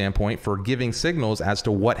societal standpoint for giving signals as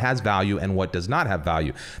to what has value and what does not have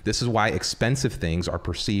value. This is why expensive things are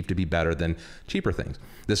perceived to be better than cheaper things.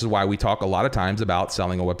 This is why we talk a lot of times about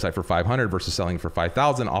selling a website for 500 versus selling for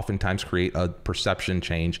 5,000, oftentimes create a perception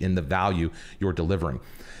change in the value you're delivering.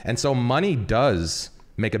 And so money does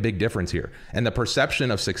make a big difference here. And the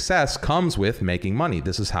perception of success comes with making money.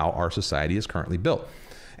 This is how our society is currently built.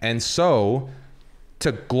 And so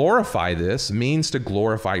to glorify this means to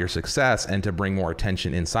glorify your success and to bring more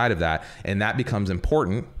attention inside of that. And that becomes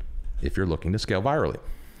important if you're looking to scale virally.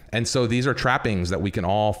 And so these are trappings that we can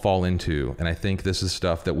all fall into. And I think this is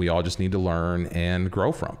stuff that we all just need to learn and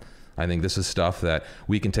grow from. I think this is stuff that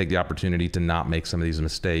we can take the opportunity to not make some of these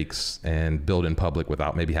mistakes and build in public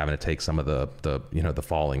without maybe having to take some of the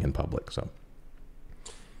falling in public. So.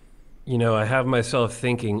 You know, I have myself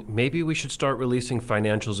thinking maybe we should start releasing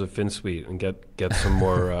financials of Finsweet and get some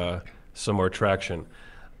more traction.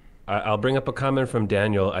 I'll bring up a comment from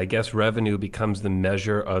Daniel. I guess revenue becomes the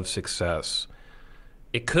measure of success.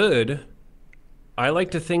 It could. I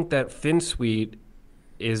like to think that Finsweet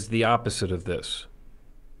is the opposite of this.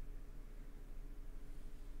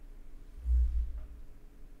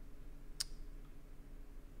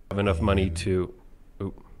 Have enough money to.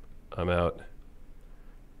 Oop, I'm out.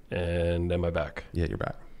 And am I back? Yeah, you're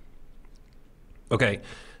back. Okay,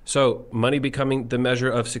 so money becoming the measure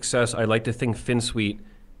of success. I like to think Finsweet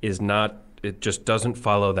is not, it just doesn't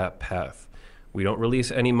follow that path. We don't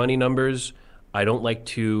release any money numbers. I don't like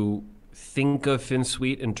to think of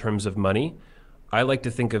Finsweet in terms of money. I like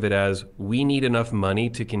to think of it as we need enough money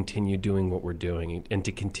to continue doing what we're doing and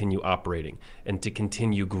to continue operating and to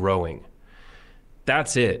continue growing.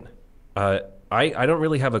 That's it. I don't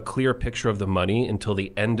really have a clear picture of the money until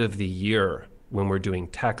the end of the year when we're doing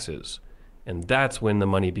taxes. And that's when the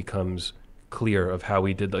money becomes clear of how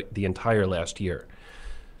we did the entire last year.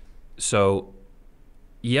 So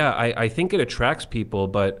yeah, I think it attracts people,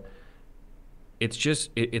 but it's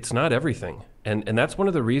just, it's not everything. And that's one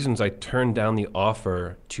of the reasons I turned down the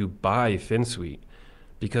offer to buy Finsweet,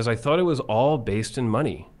 because I thought it was all based in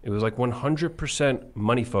money. It was like 100%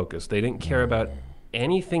 money focused. They didn't care about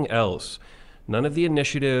anything else. None of the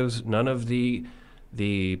initiatives, none of the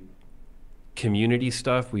community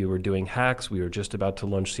stuff. We were doing hacks. We were just about to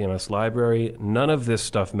launch CMS Library. None of this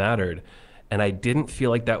stuff mattered. And I didn't feel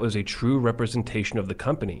like that was a true representation of the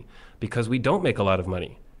company, because we don't make a lot of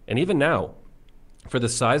money. And even now, for the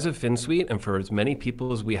size of Finsweet and for as many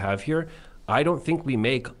people as we have here, I don't think we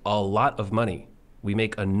make a lot of money. We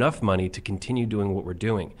make enough money to continue doing what we're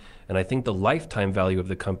doing. And I think the lifetime value of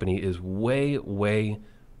the company is way, way,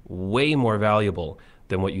 way more valuable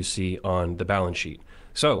than what you see on the balance sheet.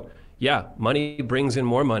 So yeah, money brings in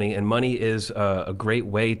more money, and money is a great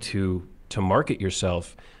way to market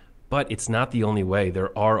yourself, but it's not the only way.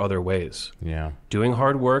 There are other ways. Yeah. Doing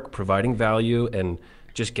hard work, providing value, and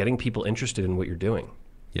just getting people interested in what you're doing.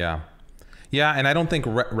 Yeah. Yeah, and I don't think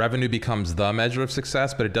revenue becomes the measure of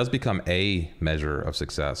success, but it does become a measure of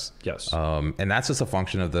success. Yes. And that's just a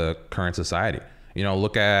function of the current society. You know,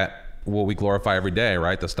 look at what we glorify every day,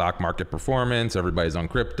 right? The stock market performance, everybody's on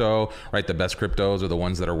crypto, right? The best cryptos are the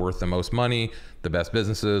ones that are worth the most money. The best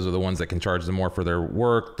businesses are the ones that can charge them more for their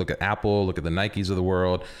work. Look at Apple, look at the Nikes of the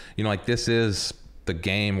world. You know, like this is the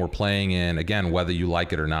game we're playing in, again, whether you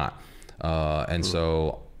like it or not. And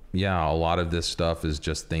so, yeah, a lot of this stuff is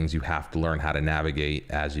just things you have to learn how to navigate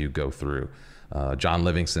as you go through. John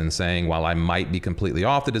Livingston saying, while I might be completely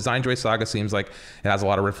off, the Design Joy saga seems like it has a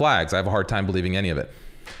lot of red flags. I have a hard time believing any of it.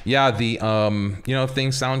 Yeah, the you know, if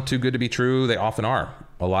things sound too good to be true, they often are.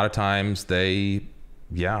 A lot of times they,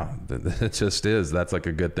 yeah, it just is. That's like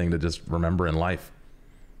a good thing to just remember in life.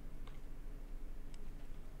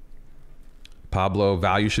 Pablo,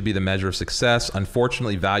 value should be the measure of success.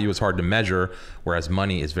 Unfortunately, value is hard to measure, whereas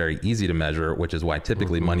money is very easy to measure, which is why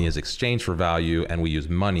typically money is exchanged for value, and we use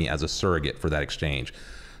money as a surrogate for that exchange.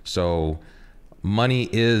 So money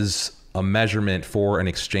is a measurement for an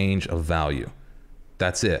exchange of value.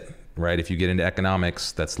 That's it, right? If you get into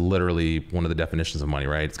economics, that's literally one of the definitions of money,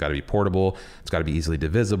 right? It's got to be portable, it's got to be easily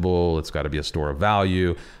divisible, it's got to be a store of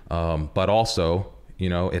value, but also, you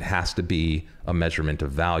know, it has to be a measurement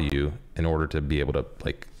of value in order to be able to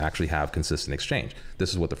like actually have consistent exchange. This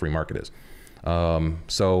is what the free market is.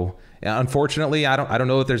 So unfortunately, I don't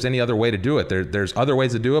know that there's any other way to do it. There's other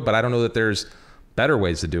ways to do it, but I don't know that there's better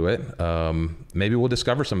ways to do it. Maybe we'll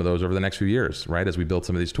discover some of those over the next few years, right? As we build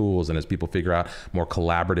some of these tools and as people figure out more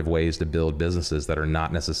collaborative ways to build businesses that are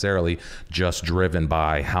not necessarily just driven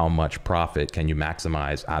by how much profit can you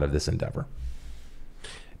maximize out of this endeavor.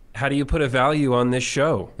 How do you put a value on this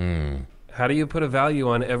show? How do you put a value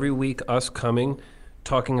on every week us coming,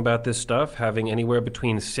 talking about this stuff, having anywhere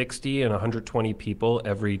between 60 and 120 people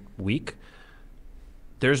every week?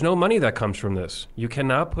 There's no money that comes from this. You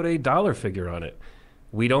cannot put a dollar figure on it.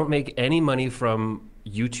 We don't make any money from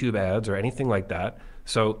YouTube ads or anything like that.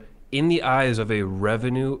 So in the eyes of a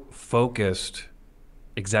revenue-focused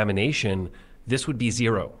examination, this would be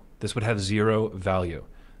zero. This would have zero value.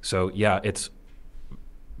 So yeah, it's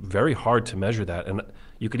very hard to measure that. And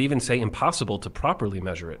you could even say impossible to properly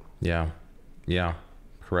measure it. Yeah,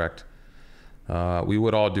 correct. We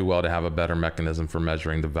would all do well to have a better mechanism for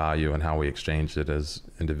measuring the value and how we exchange it as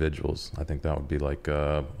individuals. I think that would be like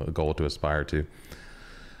a goal to aspire to.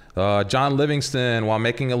 John Livingston, while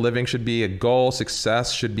making a living should be a goal,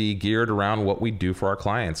 success should be geared around what we do for our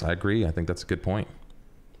clients. I agree. I think that's a good point.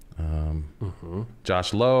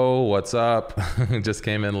 Josh Lowe, what's up? Just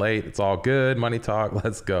came in late. It's all good. Money talk.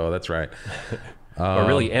 Let's go. That's right. Or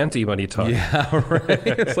really anti-money talk. Yeah, right.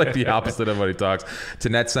 It's like the opposite of money talks.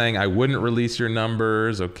 Tanette saying, I wouldn't release your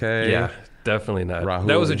numbers. Okay. Yeah, definitely not. Rahul.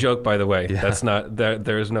 That was a joke, by the way. Yeah. That's not,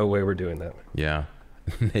 there's no way we're doing that. Yeah.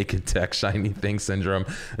 Naked tech, shiny thing syndrome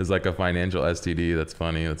is like a financial STD. That's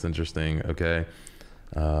funny. That's interesting. Okay.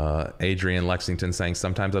 Adrian Lexington saying,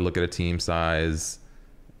 sometimes I look at team size.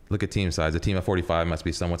 A team of 45 must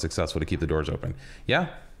be somewhat successful to keep the doors open. Yeah.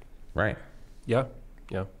 Right. Yeah.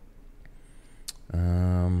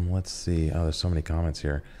 Let's see. Oh, there's so many comments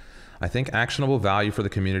here. I think actionable value for the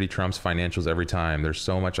community trumps financials every time. There's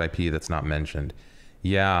so much IP that's not mentioned.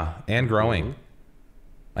 Yeah, and growing.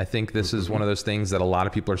 I think this is one of those things that a lot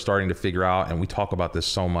of people are starting to figure out, and we talk about this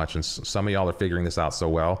so much, and some of y'all are figuring this out so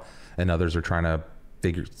well, and others are trying to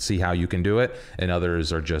see how you can do it, and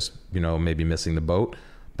others are just, maybe missing the boat.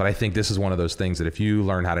 But I think this is one of those things that if you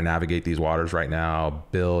learn how to navigate these waters right now,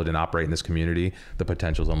 build and operate in this community, the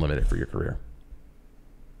potential is unlimited for your career.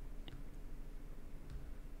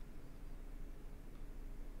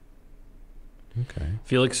 Okay.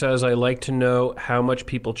 Felix says, I like to know how much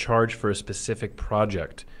people charge for a specific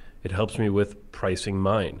project. It helps me with pricing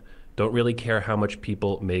mine. Don't really care how much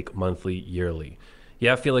people make monthly, yearly.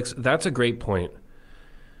 Yeah, Felix, that's a great point.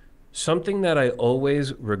 Something that I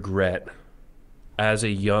always regret as a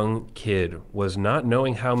young kid was not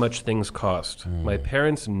knowing how much things cost. My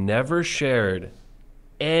parents never shared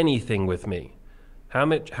anything with me. How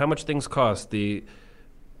much things cost,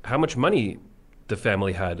 how much money the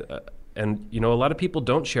family had. And a lot of people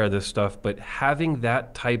don't share this stuff, but having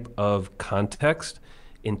that type of context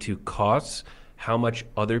into costs, how much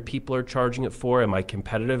other people are charging it for, am I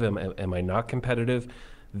competitive, am I not competitive?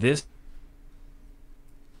 This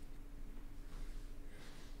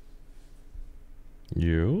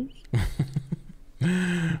You?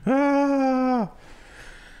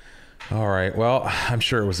 All right. Well, I'm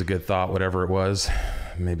sure it was a good thought, whatever it was.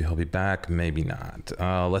 Maybe he'll be back. Maybe not.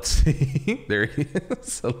 Let's see. There he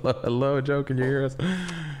is. Hello, Joe. Can you hear us?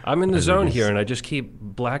 I'm in the zone here, and I just keep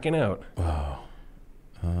blacking out. Oh.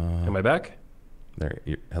 Am I back? There.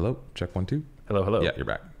 Hello. Check 1 2. Hello. Yeah, you're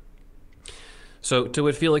back. So to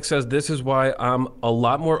what Felix says, this is why I'm a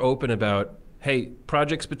lot more open about, hey,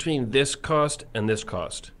 projects between this cost and this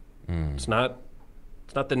cost. It's not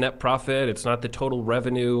the net profit. It's not the total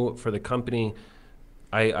revenue for the company.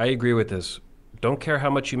 I agree with this. Don't care how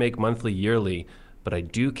much you make monthly, yearly, but I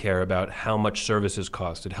do care about how much services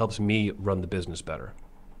cost. It helps me run the business better.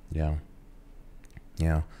 Yeah.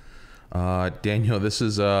 Daniel, this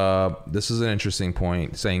is an interesting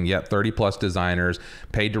point, saying, 30 plus designers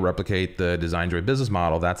paid to replicate the DesignJoy business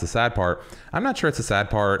model. That's the sad part. I'm not sure it's the sad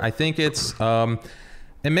part. I think it's, and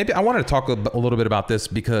maybe I wanted to talk a little bit about this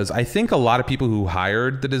because I think a lot of people who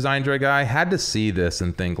hired the DesignJoy guy had to see this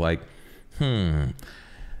and think like,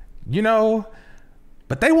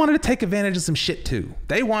 but they wanted to take advantage of some shit too.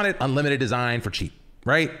 They wanted unlimited design for cheap,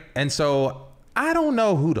 right? And so I don't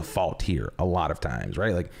know who to fault here a lot of times,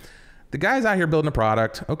 right? Like, the guy's out here building a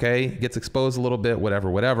product, okay, gets exposed a little bit,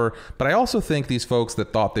 whatever. But I also think these folks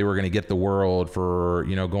that thought they were going to get the world for,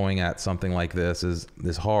 going at something like this is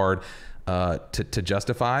hard to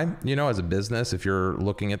justify, as a business. If you're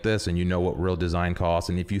looking at this and you know what real design costs,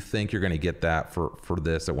 and if you think you're going to get that for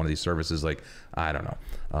this at one of these services, like, I don't know.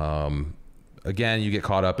 Again, you get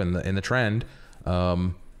caught up in the trend.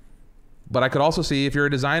 But I could also see if you're a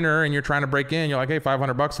designer and you're trying to break in, you're like, hey,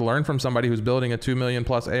 $500 to learn from somebody who's building a 2 million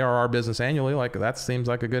plus ARR business annually. Like, that seems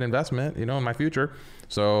like a good investment, in my future.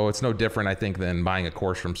 So it's no different, I think, than buying a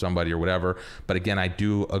course from somebody or whatever. But again, I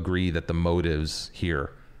do agree that the motives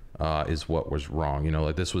here is what was wrong.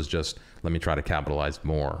 Like, this was just, let me try to capitalize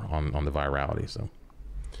more on the virality. So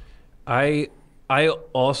I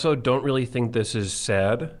also don't really think this is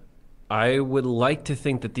sad. I would like to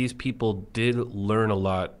think that these people did learn a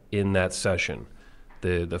lot in that session,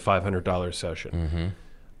 the $500 session. Mm-hmm.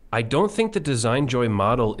 I don't think the Design Joy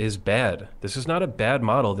model is bad. This is not a bad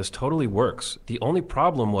model. This totally works. The only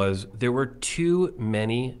problem was there were too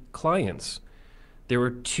many clients. There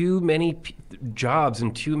were too many jobs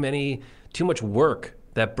and too much work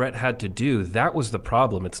that Brett had to do. That was the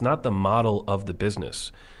problem. It's not the model of the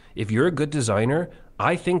business. If you're a good designer,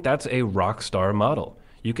 I think that's a rock star model.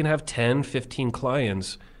 You can have 10, 15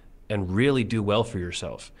 clients and really do well for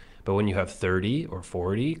yourself. But when you have 30 or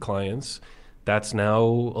 40 clients, that's now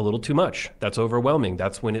a little too much. That's overwhelming.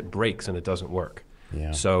 That's when it breaks and it doesn't work.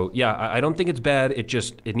 Yeah. So yeah, I don't think it's bad.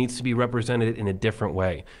 It needs to be represented in a different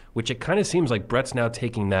way, which it kind of seems like Brett's now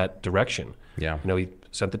taking that direction. Yeah. You know, he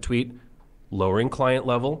sent the tweet, lowering client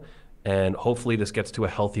level, and hopefully this gets to a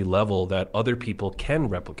healthy level that other people can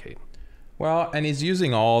replicate. Well, and he's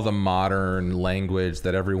using all the modern language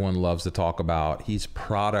that everyone loves to talk about. He's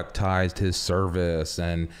productized his service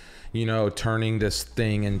and, you know, turning this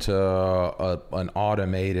thing into an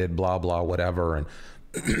automated blah, blah, whatever. And,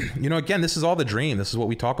 you know, again, this is all the dream. This is what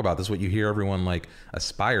we talk about. This is what you hear everyone like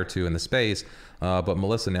aspire to in the space. But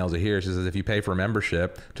Melissa nails it here. She says, if you pay for a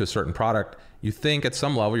membership to a certain product, you think at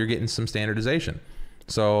some level you're getting some standardization.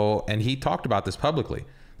 So, and he talked about this publicly.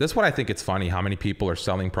 This is what I think it's funny, how many people are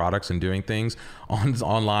selling products and doing things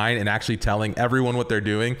online and actually telling everyone what they're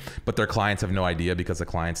doing, but their clients have no idea because the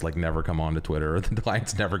clients like never come on to Twitter or the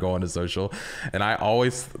clients never go onto social. And I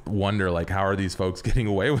always wonder, like, how are these folks getting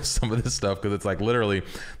away with some of this stuff? Because it's like literally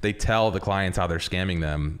they tell the clients how they're scamming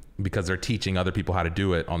them because they're teaching other people how to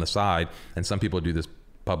do it on the side. And some people do this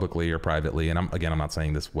publicly or privately. And I'm not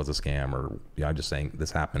saying this was a scam or I'm just saying this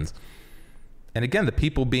happens. And again, the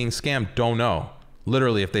people being scammed don't know.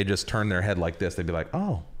 Literally, if they just turn their head like this, they'd be like,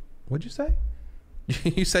 oh, what'd you say?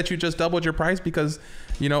 You said you just doubled your price because,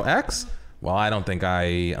 you know, X? Well, I don't think I,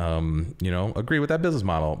 you know, agree with that business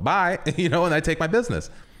model. Bye, you know, and I take my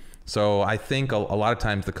business. So I think a lot of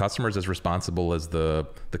times the customer is as responsible as the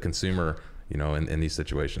consumer, you know, in these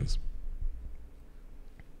situations.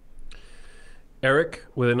 Eric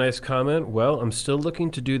with a nice comment. Well, I'm still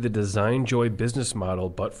looking to do the Design Joy business model,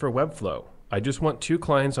 but for Webflow. I just want 2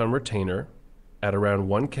 clients on retainer at around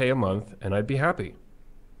 1K a month, and I'd be happy.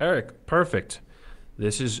 Eric, perfect.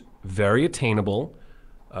 This is very attainable.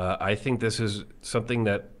 I think this is something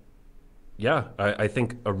that, yeah, I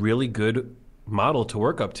think a really good model to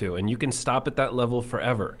work up to, and you can stop at that level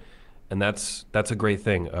forever. And that's a great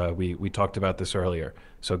thing. We talked about this earlier.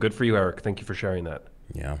 So good for you, Eric. Thank you for sharing that.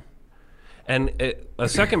 Yeah. And a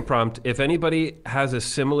second prompt, if anybody has a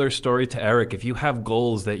similar story to Eric, if you have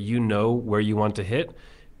goals that you know where you want to hit,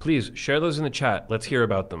 please share those in the chat. Let's hear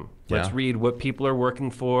about them. Yeah. Let's read what people are working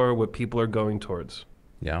for, what people are going towards.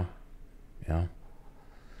 Yeah. Yeah.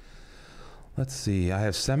 Let's see. I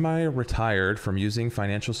have semi-retired from using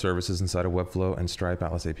financial services inside of Webflow and Stripe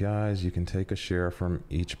Atlas APIs. You can take a share from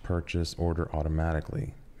each purchase order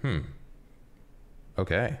automatically.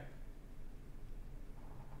 Okay.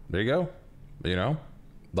 There you go. You know,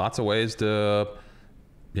 lots of ways to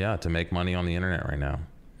make money on the internet right now.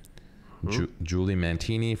 Julie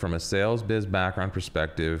Mantini, from a sales biz background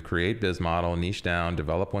perspective, create biz model, niche down,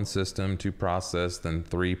 develop 1 system, 2 process, then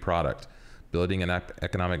 3 product, building an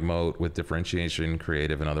economic moat with differentiation,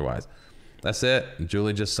 creative and otherwise. That's it.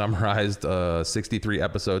 Julie just summarized 63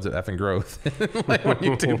 episodes of Effing Growth like on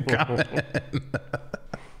YouTube comment.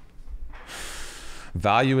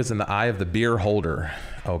 Value is in the eye of the beer holder.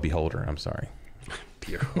 Oh, beholder. I'm sorry.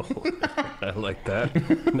 Beer holder. I like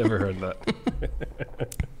that. Never heard that.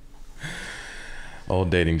 Old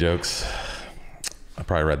dating jokes. I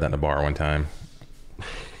probably read that in a bar one time.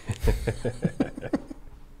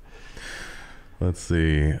 Let's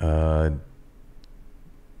see.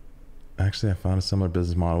 Actually, I found a similar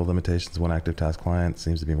business model with limitations. 1 active task client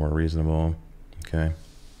seems to be more reasonable. Okay.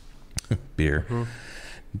 Beer.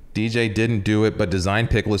 DJ didn't do it, but Design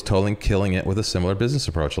Pickle is totally killing it with a similar business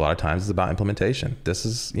approach. A lot of times it's about implementation. This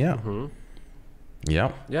is, yeah.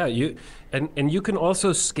 Yeah. Yeah, and you can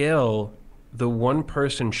also scale the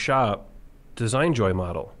 1-person shop Design Joy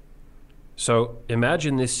model. So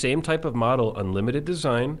imagine this same type of model, unlimited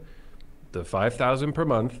design, the $5,000 per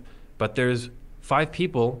month, but there's 5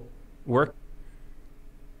 people work.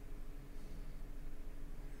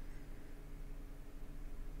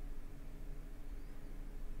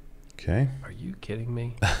 Okay. Are you kidding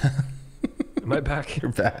me? Am I back?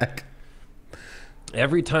 You're back.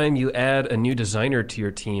 Every time you add a new designer to your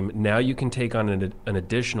team, now you can take on an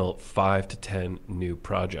additional 5 to 10 new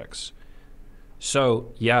projects.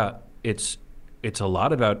 So yeah, it's a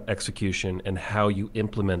lot about execution and how you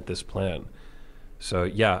implement this plan. So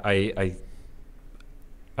yeah, I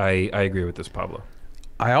agree with this, Pablo.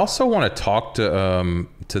 I also want to talk to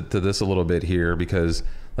this a little bit here, because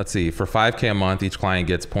let's see, for $5K a month, each client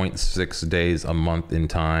gets 0.6 days a month in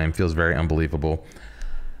time. Feels very unbelievable.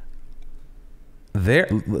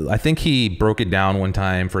 I think he broke it down one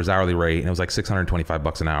time for his hourly rate, and it was like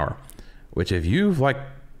 $625 an hour, which if you've like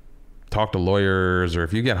talked to lawyers, or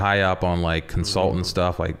if you get high up on like consultant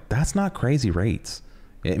stuff, like that's not crazy rates.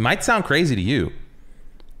 It might sound crazy to you,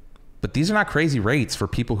 but these are not crazy rates for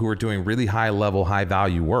people who are doing really high level, high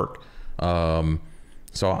value work.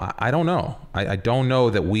 So I don't know. I don't know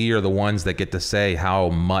that we are the ones that get to say how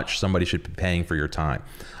much somebody should be paying for your time.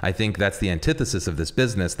 I think that's the antithesis of this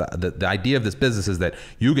business. The idea of this business is that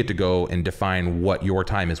you get to go and define what your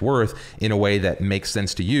time is worth in a way that makes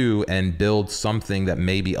sense to you, and build something that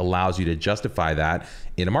maybe allows you to justify that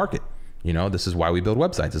in a market. You know, this is why we build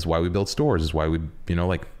websites. This is why we build stores. This is why we, you know,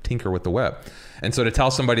 like tinker with the web. And so to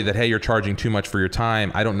tell somebody that, hey, you're charging too much for your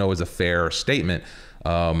time, I don't know is a fair statement.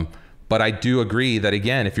 But I do agree that,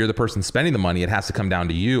 again, if you're the person spending the money, it has to come down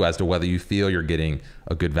to you as to whether you feel you're getting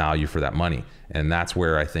a good value for that money. And that's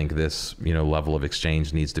where I think this, you know, level of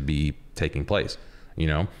exchange needs to be taking place. You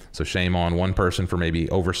know, so shame on one person for maybe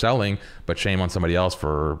overselling, but shame on somebody else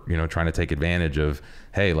for, you know, trying to take advantage of,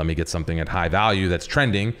 hey, let me get something at high value that's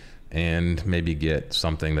trending, and maybe get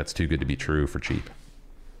something that's too good to be true for cheap.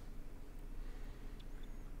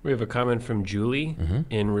 We have a comment from Julie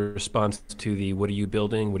in response to the what are you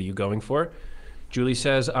building, what are you going for? Julie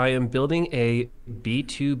says, I am building a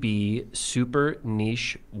B2B super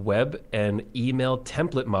niche web and email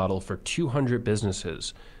template model for 200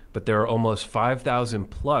 businesses, but there are almost 5,000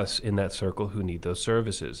 plus in that circle who need those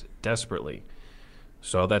services desperately.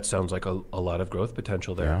 So that sounds like a lot of growth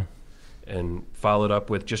potential there. Yeah. And followed up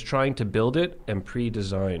with just trying to build it and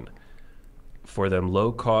pre-design for them,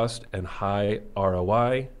 low cost and high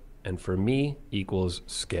ROI, and for me equals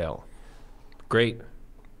scale. Great.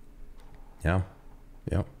 Yeah.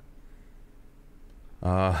 Yep.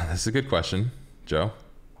 That's a good question, Joe.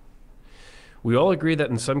 We all agree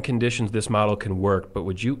that in some conditions this model can work, but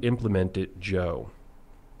would you implement it, Joe?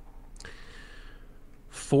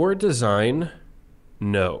 For design,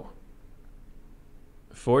 no.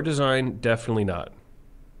 For design, definitely not.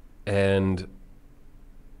 And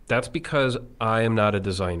that's because I am not a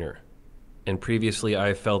designer. And previously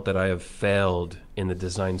I felt that I have failed in the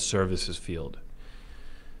design services field.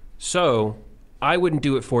 So I wouldn't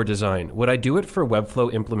do it for design. Would I do it for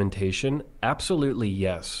Webflow implementation? Absolutely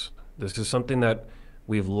yes. This is something that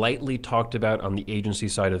we've lightly talked about on the agency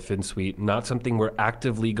side of Finsweet, not something we're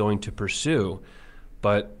actively going to pursue,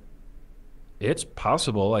 but it's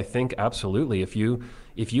possible, I think, absolutely. If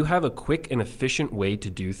you have a quick and efficient way to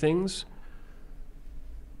do things,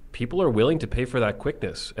 people are willing to pay for that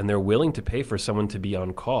quickness, and they're willing to pay for someone to be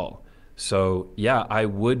on call. So yeah, I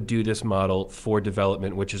would do this model for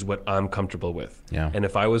development, which is what I'm comfortable with. Yeah. And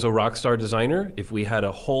if I was a rockstar designer, if we had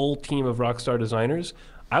a whole team of rockstar designers,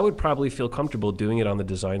 I would probably feel comfortable doing it on the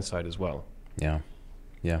design side as well. Yeah.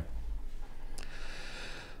 Yeah.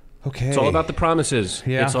 Okay. It's all about the promises.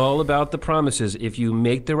 Yeah. It's all about the promises. If you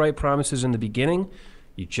make the right promises in the beginning,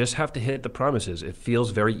 you just have to hit the promises. It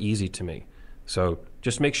feels very easy to me. So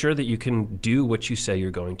just make sure that you can do what you say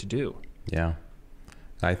you're going to do. Yeah.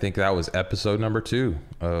 I think that was episode number 2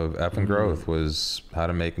 of F and Growth, was how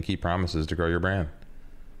to make and keep promises to grow your brand.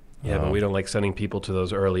 Yeah, but we don't like sending people to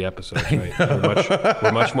those early episodes, right?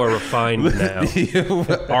 We're much more refined now.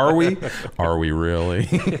 Are we? Are we really?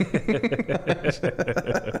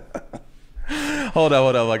 Hold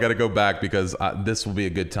on. I got to go back, because this will be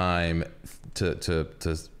a good time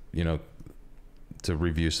to you know, to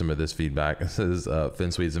review some of this feedback. This is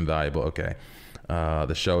Finsweet is invaluable. Okay.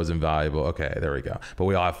 The show is invaluable. Okay, there we go. But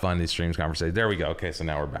we all have fun in these streams, conversations. There we go. Okay, so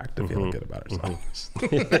now we're back to feeling good about ourselves.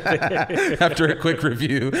 After a quick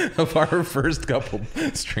review of our first couple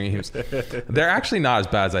streams. They're actually not as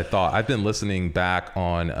bad as I thought. I've been listening back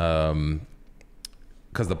on,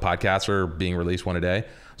 because the podcasts are being released one a day.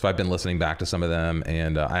 So I've been listening back to some of them,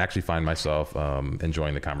 and I actually find myself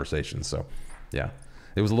enjoying the conversation. So yeah,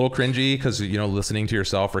 it was a little cringy because, you know, listening to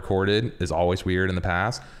yourself recorded is always weird in the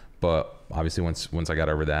past. But obviously, once I got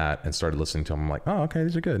over that and started listening to them, I'm like, oh, okay,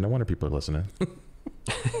 these are good. No wonder people are listening.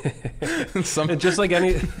 Just like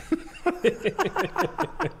any...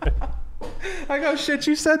 I go, shit,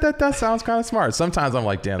 you said that? That sounds kind of smart. Sometimes I'm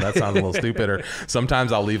like, damn, that sounds a little stupid. Or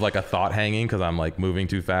sometimes I'll leave like a thought hanging because I'm like moving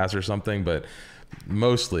too fast or something. But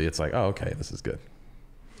mostly it's like, oh, okay, this is good.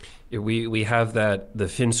 We have the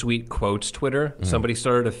Finsweet quotes Twitter. Somebody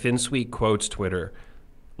started a Finsweet quotes Twitter.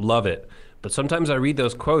 Love it. But sometimes I read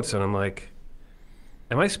those quotes and I'm like,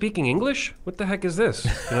 am I speaking English? What the heck is this?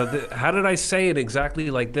 How did I say it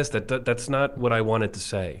exactly like this? That's not what I wanted to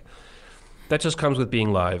say. That just comes with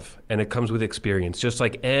being live, and it comes with experience, just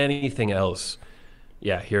like anything else.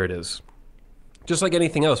 Yeah, here it is. Just like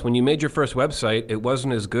anything else, when you made your first website, it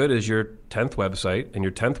wasn't as good as your 10th website, and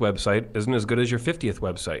your 10th website isn't as good as your 50th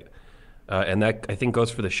website. And that, I think,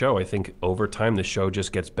 goes for the show. I think over time, the show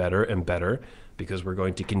just gets better and better because we're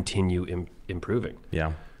going to continue improving.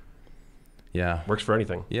 Yeah. Yeah. Works for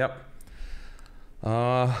anything. Yep.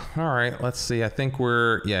 All right. Let's see. I think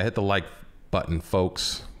hit the like button,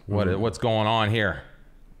 folks. What's going on here?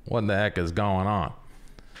 What the heck is going on?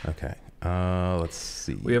 Okay. Let's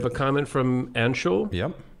see. We have a comment from Anshul.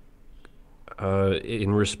 Yep.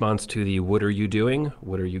 In response to the "What are you doing?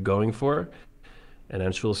 What are you going for?" And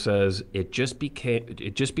Anshul says, "It just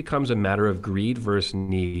becomes a matter of greed versus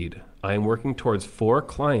need. I am working towards 4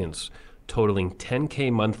 clients, totaling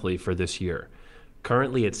 10K monthly for this year.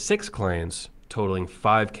 Currently at 6 clients, totaling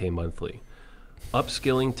 5K monthly.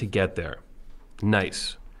 Upskilling to get there.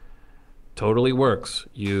 Nice." Totally works.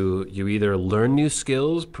 You either learn new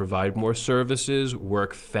skills, provide more services,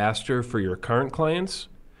 work faster for your current clients,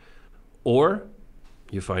 or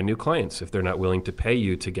you find new clients if they're not willing to pay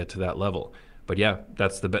you to get to that level. But yeah,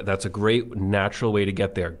 that's a great natural way to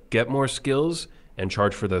get there. Get more skills and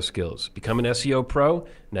charge for those skills. Become an SEO pro.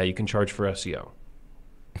 Now you can charge for SEO.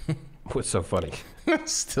 What's so funny?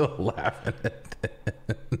 Still laughing at that.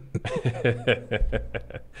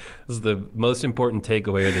 This is the most important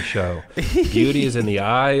takeaway of the show. Beauty is in the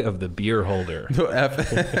eye of the beer holder.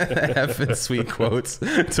 Finsweet quotes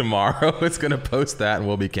tomorrow. It's going to post that and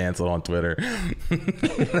we'll be canceled on Twitter.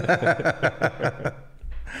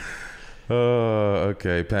 Oh,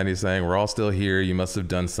 okay. Penny's saying, we're all still here. You must have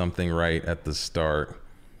done something right at the start.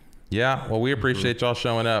 Yeah, well, we appreciate y'all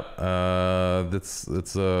showing up.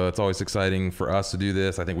 It's always exciting for us to do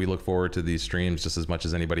this. I think we look forward to these streams just as much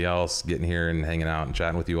as anybody else, getting here and hanging out and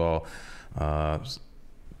chatting with you all.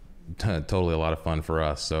 Totally a lot of fun for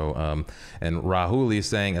us. So, and Rahuli is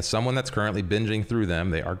saying, as someone that's currently binging through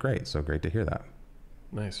them, they are great. So great to hear that.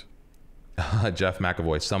 Nice. Jeff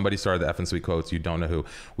McAvoy, somebody started the F and Sweet quotes. You don't know who.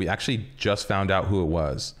 We actually just found out who it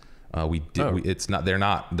was. We did. It's not. They're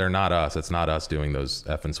not us. It's not us doing those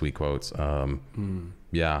F and Sweet quotes.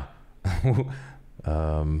 Yeah.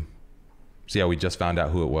 So yeah, we just found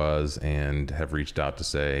out who it was and have reached out to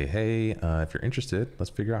say, hey, if you're interested, let's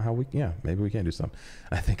figure out how maybe we can do something.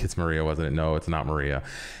 I think it's Maria, wasn't it? No, it's not Maria.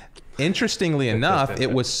 Interestingly enough,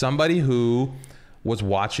 it was somebody who was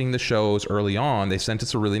watching the shows early on. They sent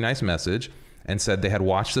us a really nice message and said they had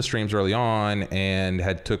watched the streams early on and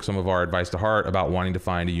had took some of our advice to heart about wanting to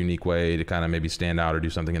find a unique way to kind of maybe stand out or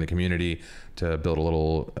do something in the community to build a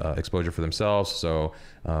little exposure for themselves. So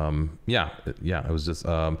yeah, it was just,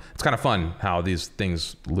 it's kind of fun how these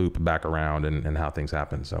things loop back around and how things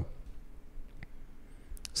happen. So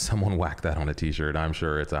someone whacked that on a t-shirt. I'm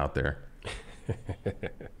sure it's out there.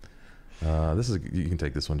 You can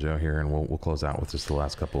take this one, Joe, here, and we'll close out with just the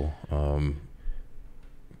last couple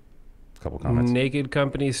comments. Naked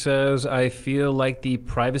Company says, I feel like the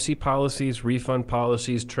privacy policies, refund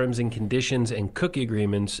policies, terms and conditions, and cookie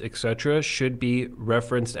agreements, etc., should be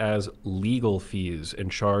referenced as legal fees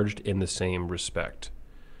and charged in the same respect.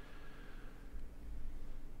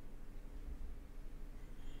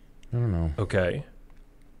 I don't know. Okay.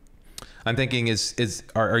 I'm thinking,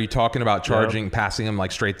 are you talking about passing them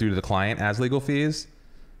like straight through to the client as legal fees?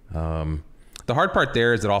 The hard part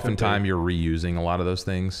there is that oftentimes you're reusing a lot of those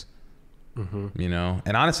things. You know,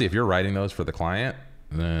 and honestly, if you're writing those for the client,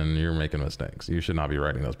 then you're making mistakes. You should not be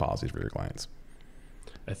writing those policies for your clients.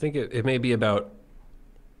 I think it may be about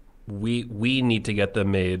we need to get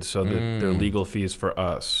them made so that they're legal fees for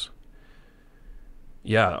us.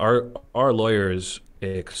 Yeah, our lawyer is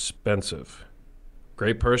expensive.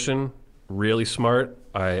 Great person, really smart.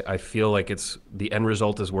 I feel like the end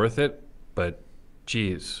result is worth it, but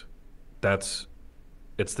geez, it's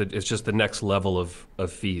just the next level of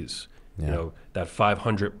fees. Yeah. You know, that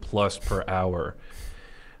 500 plus per hour.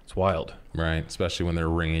 It's wild. Right. Especially when they're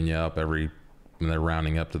ringing you up when they're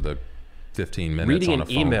rounding up to the 15 minutes on a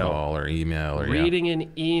phone call or email. Reading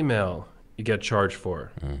an email you get charged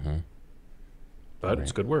for. But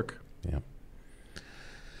it's good work. Yeah.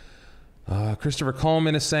 Christopher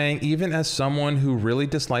Coleman is saying, even as someone who really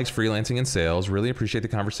dislikes freelancing and sales, really appreciate the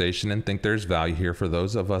conversation and think there's value here for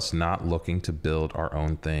those of us not looking to build our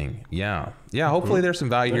own thing. Yeah. Hopefully there's some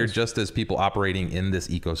value here just as people operating in this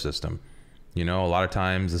ecosystem. You know, a lot of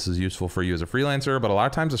times this is useful for you as a freelancer, but a lot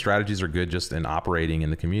of times the strategies are good just in operating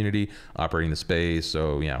in the community, operating the space.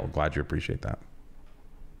 So yeah, we're glad you appreciate that.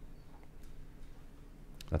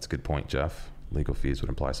 That's a good point, Jeff. Legal fees would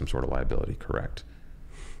imply some sort of liability. Correct.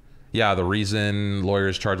 Yeah, the reason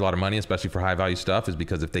lawyers charge a lot of money, especially for high value stuff, is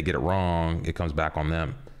because if they get it wrong, it comes back on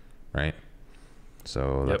them, right?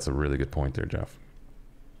 So that's a really good point there, Jeff.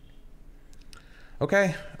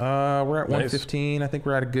 Okay, we're at 1:15. I think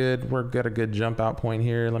we're at a good jump out point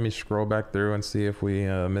here. Let me scroll back through and see if we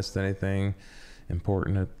missed anything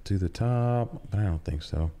important to the top, but I don't think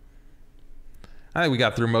so. I think we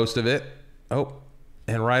got through most of it. Oh,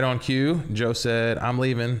 and right on cue, Joe said, "I'm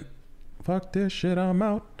leaving. Fuck this shit, I'm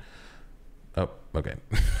out." Oh, okay.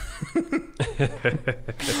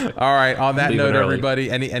 All right. On that note,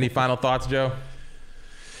 everybody, any final thoughts, Joe?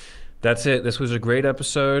 That's it. This was a great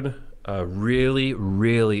episode. Really,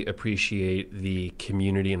 really appreciate the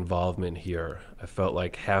community involvement here. I felt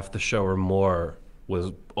like half the show or more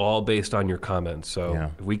was all based on your comments.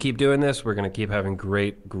 So if we keep doing this, we're going to keep having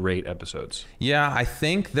great, great episodes. Yeah, I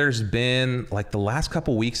think there's been, like, the last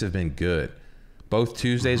couple weeks have been good. Both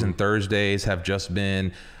Tuesdays and Thursdays have just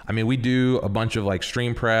been, I mean, we do a bunch of like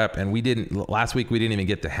stream prep, and last week we didn't even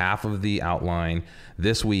get to half of the outline.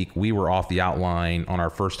 This week we were off the outline on our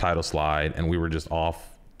first title slide, and we were just off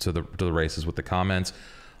to the races with the comments.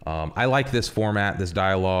 I like this format, this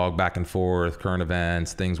dialogue, back and forth, current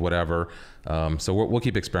events, things, whatever. So we'll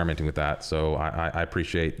keep experimenting with that. So I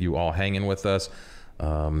appreciate you all hanging with us.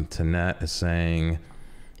 Tanette is saying,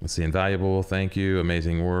 let's see, invaluable, thank you,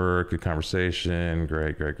 amazing work, good conversation,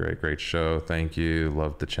 great show, thank you,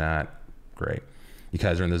 love the chat, great. You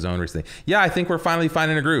guys are in the zone recently. Yeah, I think we're finally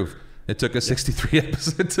finding a groove. It took us 63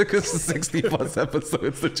 episodes, it took us 60 plus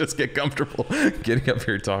episodes to just get comfortable getting up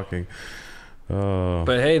here talking.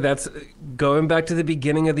 But hey, that's going back to the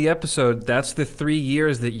beginning of the episode. That's the 3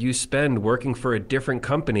 years that you spend working for a different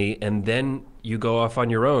company, and then you go off on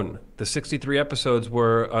your own. The 63 episodes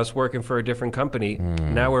were us working for a different company.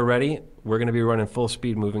 Now we're ready. We're going to be running full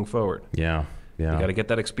speed moving forward. Yeah. You got to get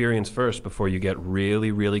that experience first before you get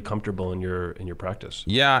really, really comfortable in your practice.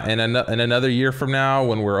 Yeah, and another year from now,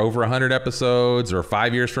 when we're over 100 episodes, or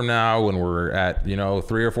 5 years from now, when we're at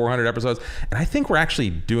 300 or 400 episodes, and I think we're actually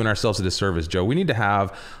doing ourselves a disservice, Joe. We need to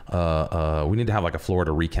have like a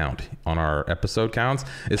Florida recount on our episode counts,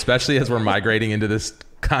 especially as we're migrating into this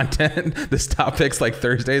content, this topics like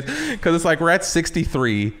Thursdays, because it's like we're at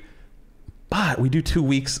 63. But we do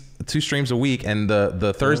 2 streams a week, and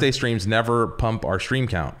the Thursday streams never pump our stream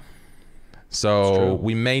count. So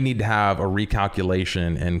we may need to have a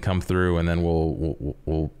recalculation and come through, and then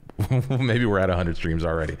we'll maybe we're at 100 streams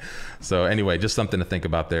already. So anyway, just something to think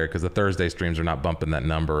about there, because the Thursday streams are not bumping that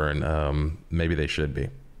number, and maybe they should be.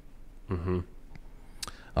 Nice.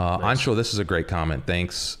 Anshul, this is a great comment.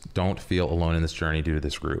 Thanks. Don't feel alone in this journey due to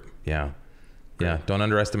this group. Yeah. Don't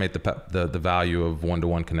underestimate the value of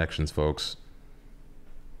one-to-one connections, folks.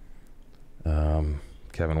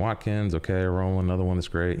 Kevin Watkins, okay, rolling, another one that's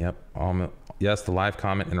great. Yep. Yes, the live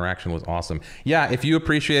comment interaction was awesome. Yeah, if you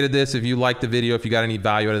appreciated this, if you liked the video, if you got any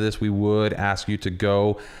value out of this, we would ask you to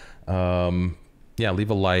go, leave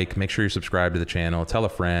a like, make sure you're subscribed to the channel, tell a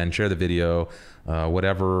friend, share the video,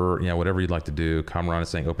 whatever you'd like to do. Kamran is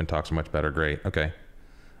saying open talks are much better. Great. Okay.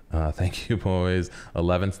 Thank you, boys.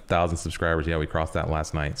 11,000 subscribers. Yeah, we crossed that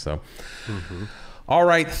last night. So, All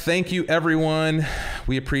right. Thank you, everyone.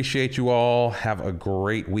 We appreciate you all. Have a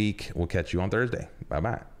great week. We'll catch you on Thursday.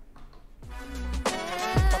 Bye-bye.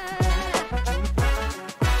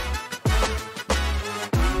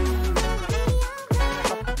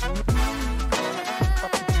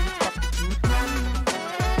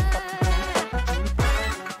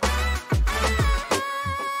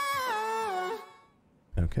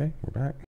 Okay, we're back.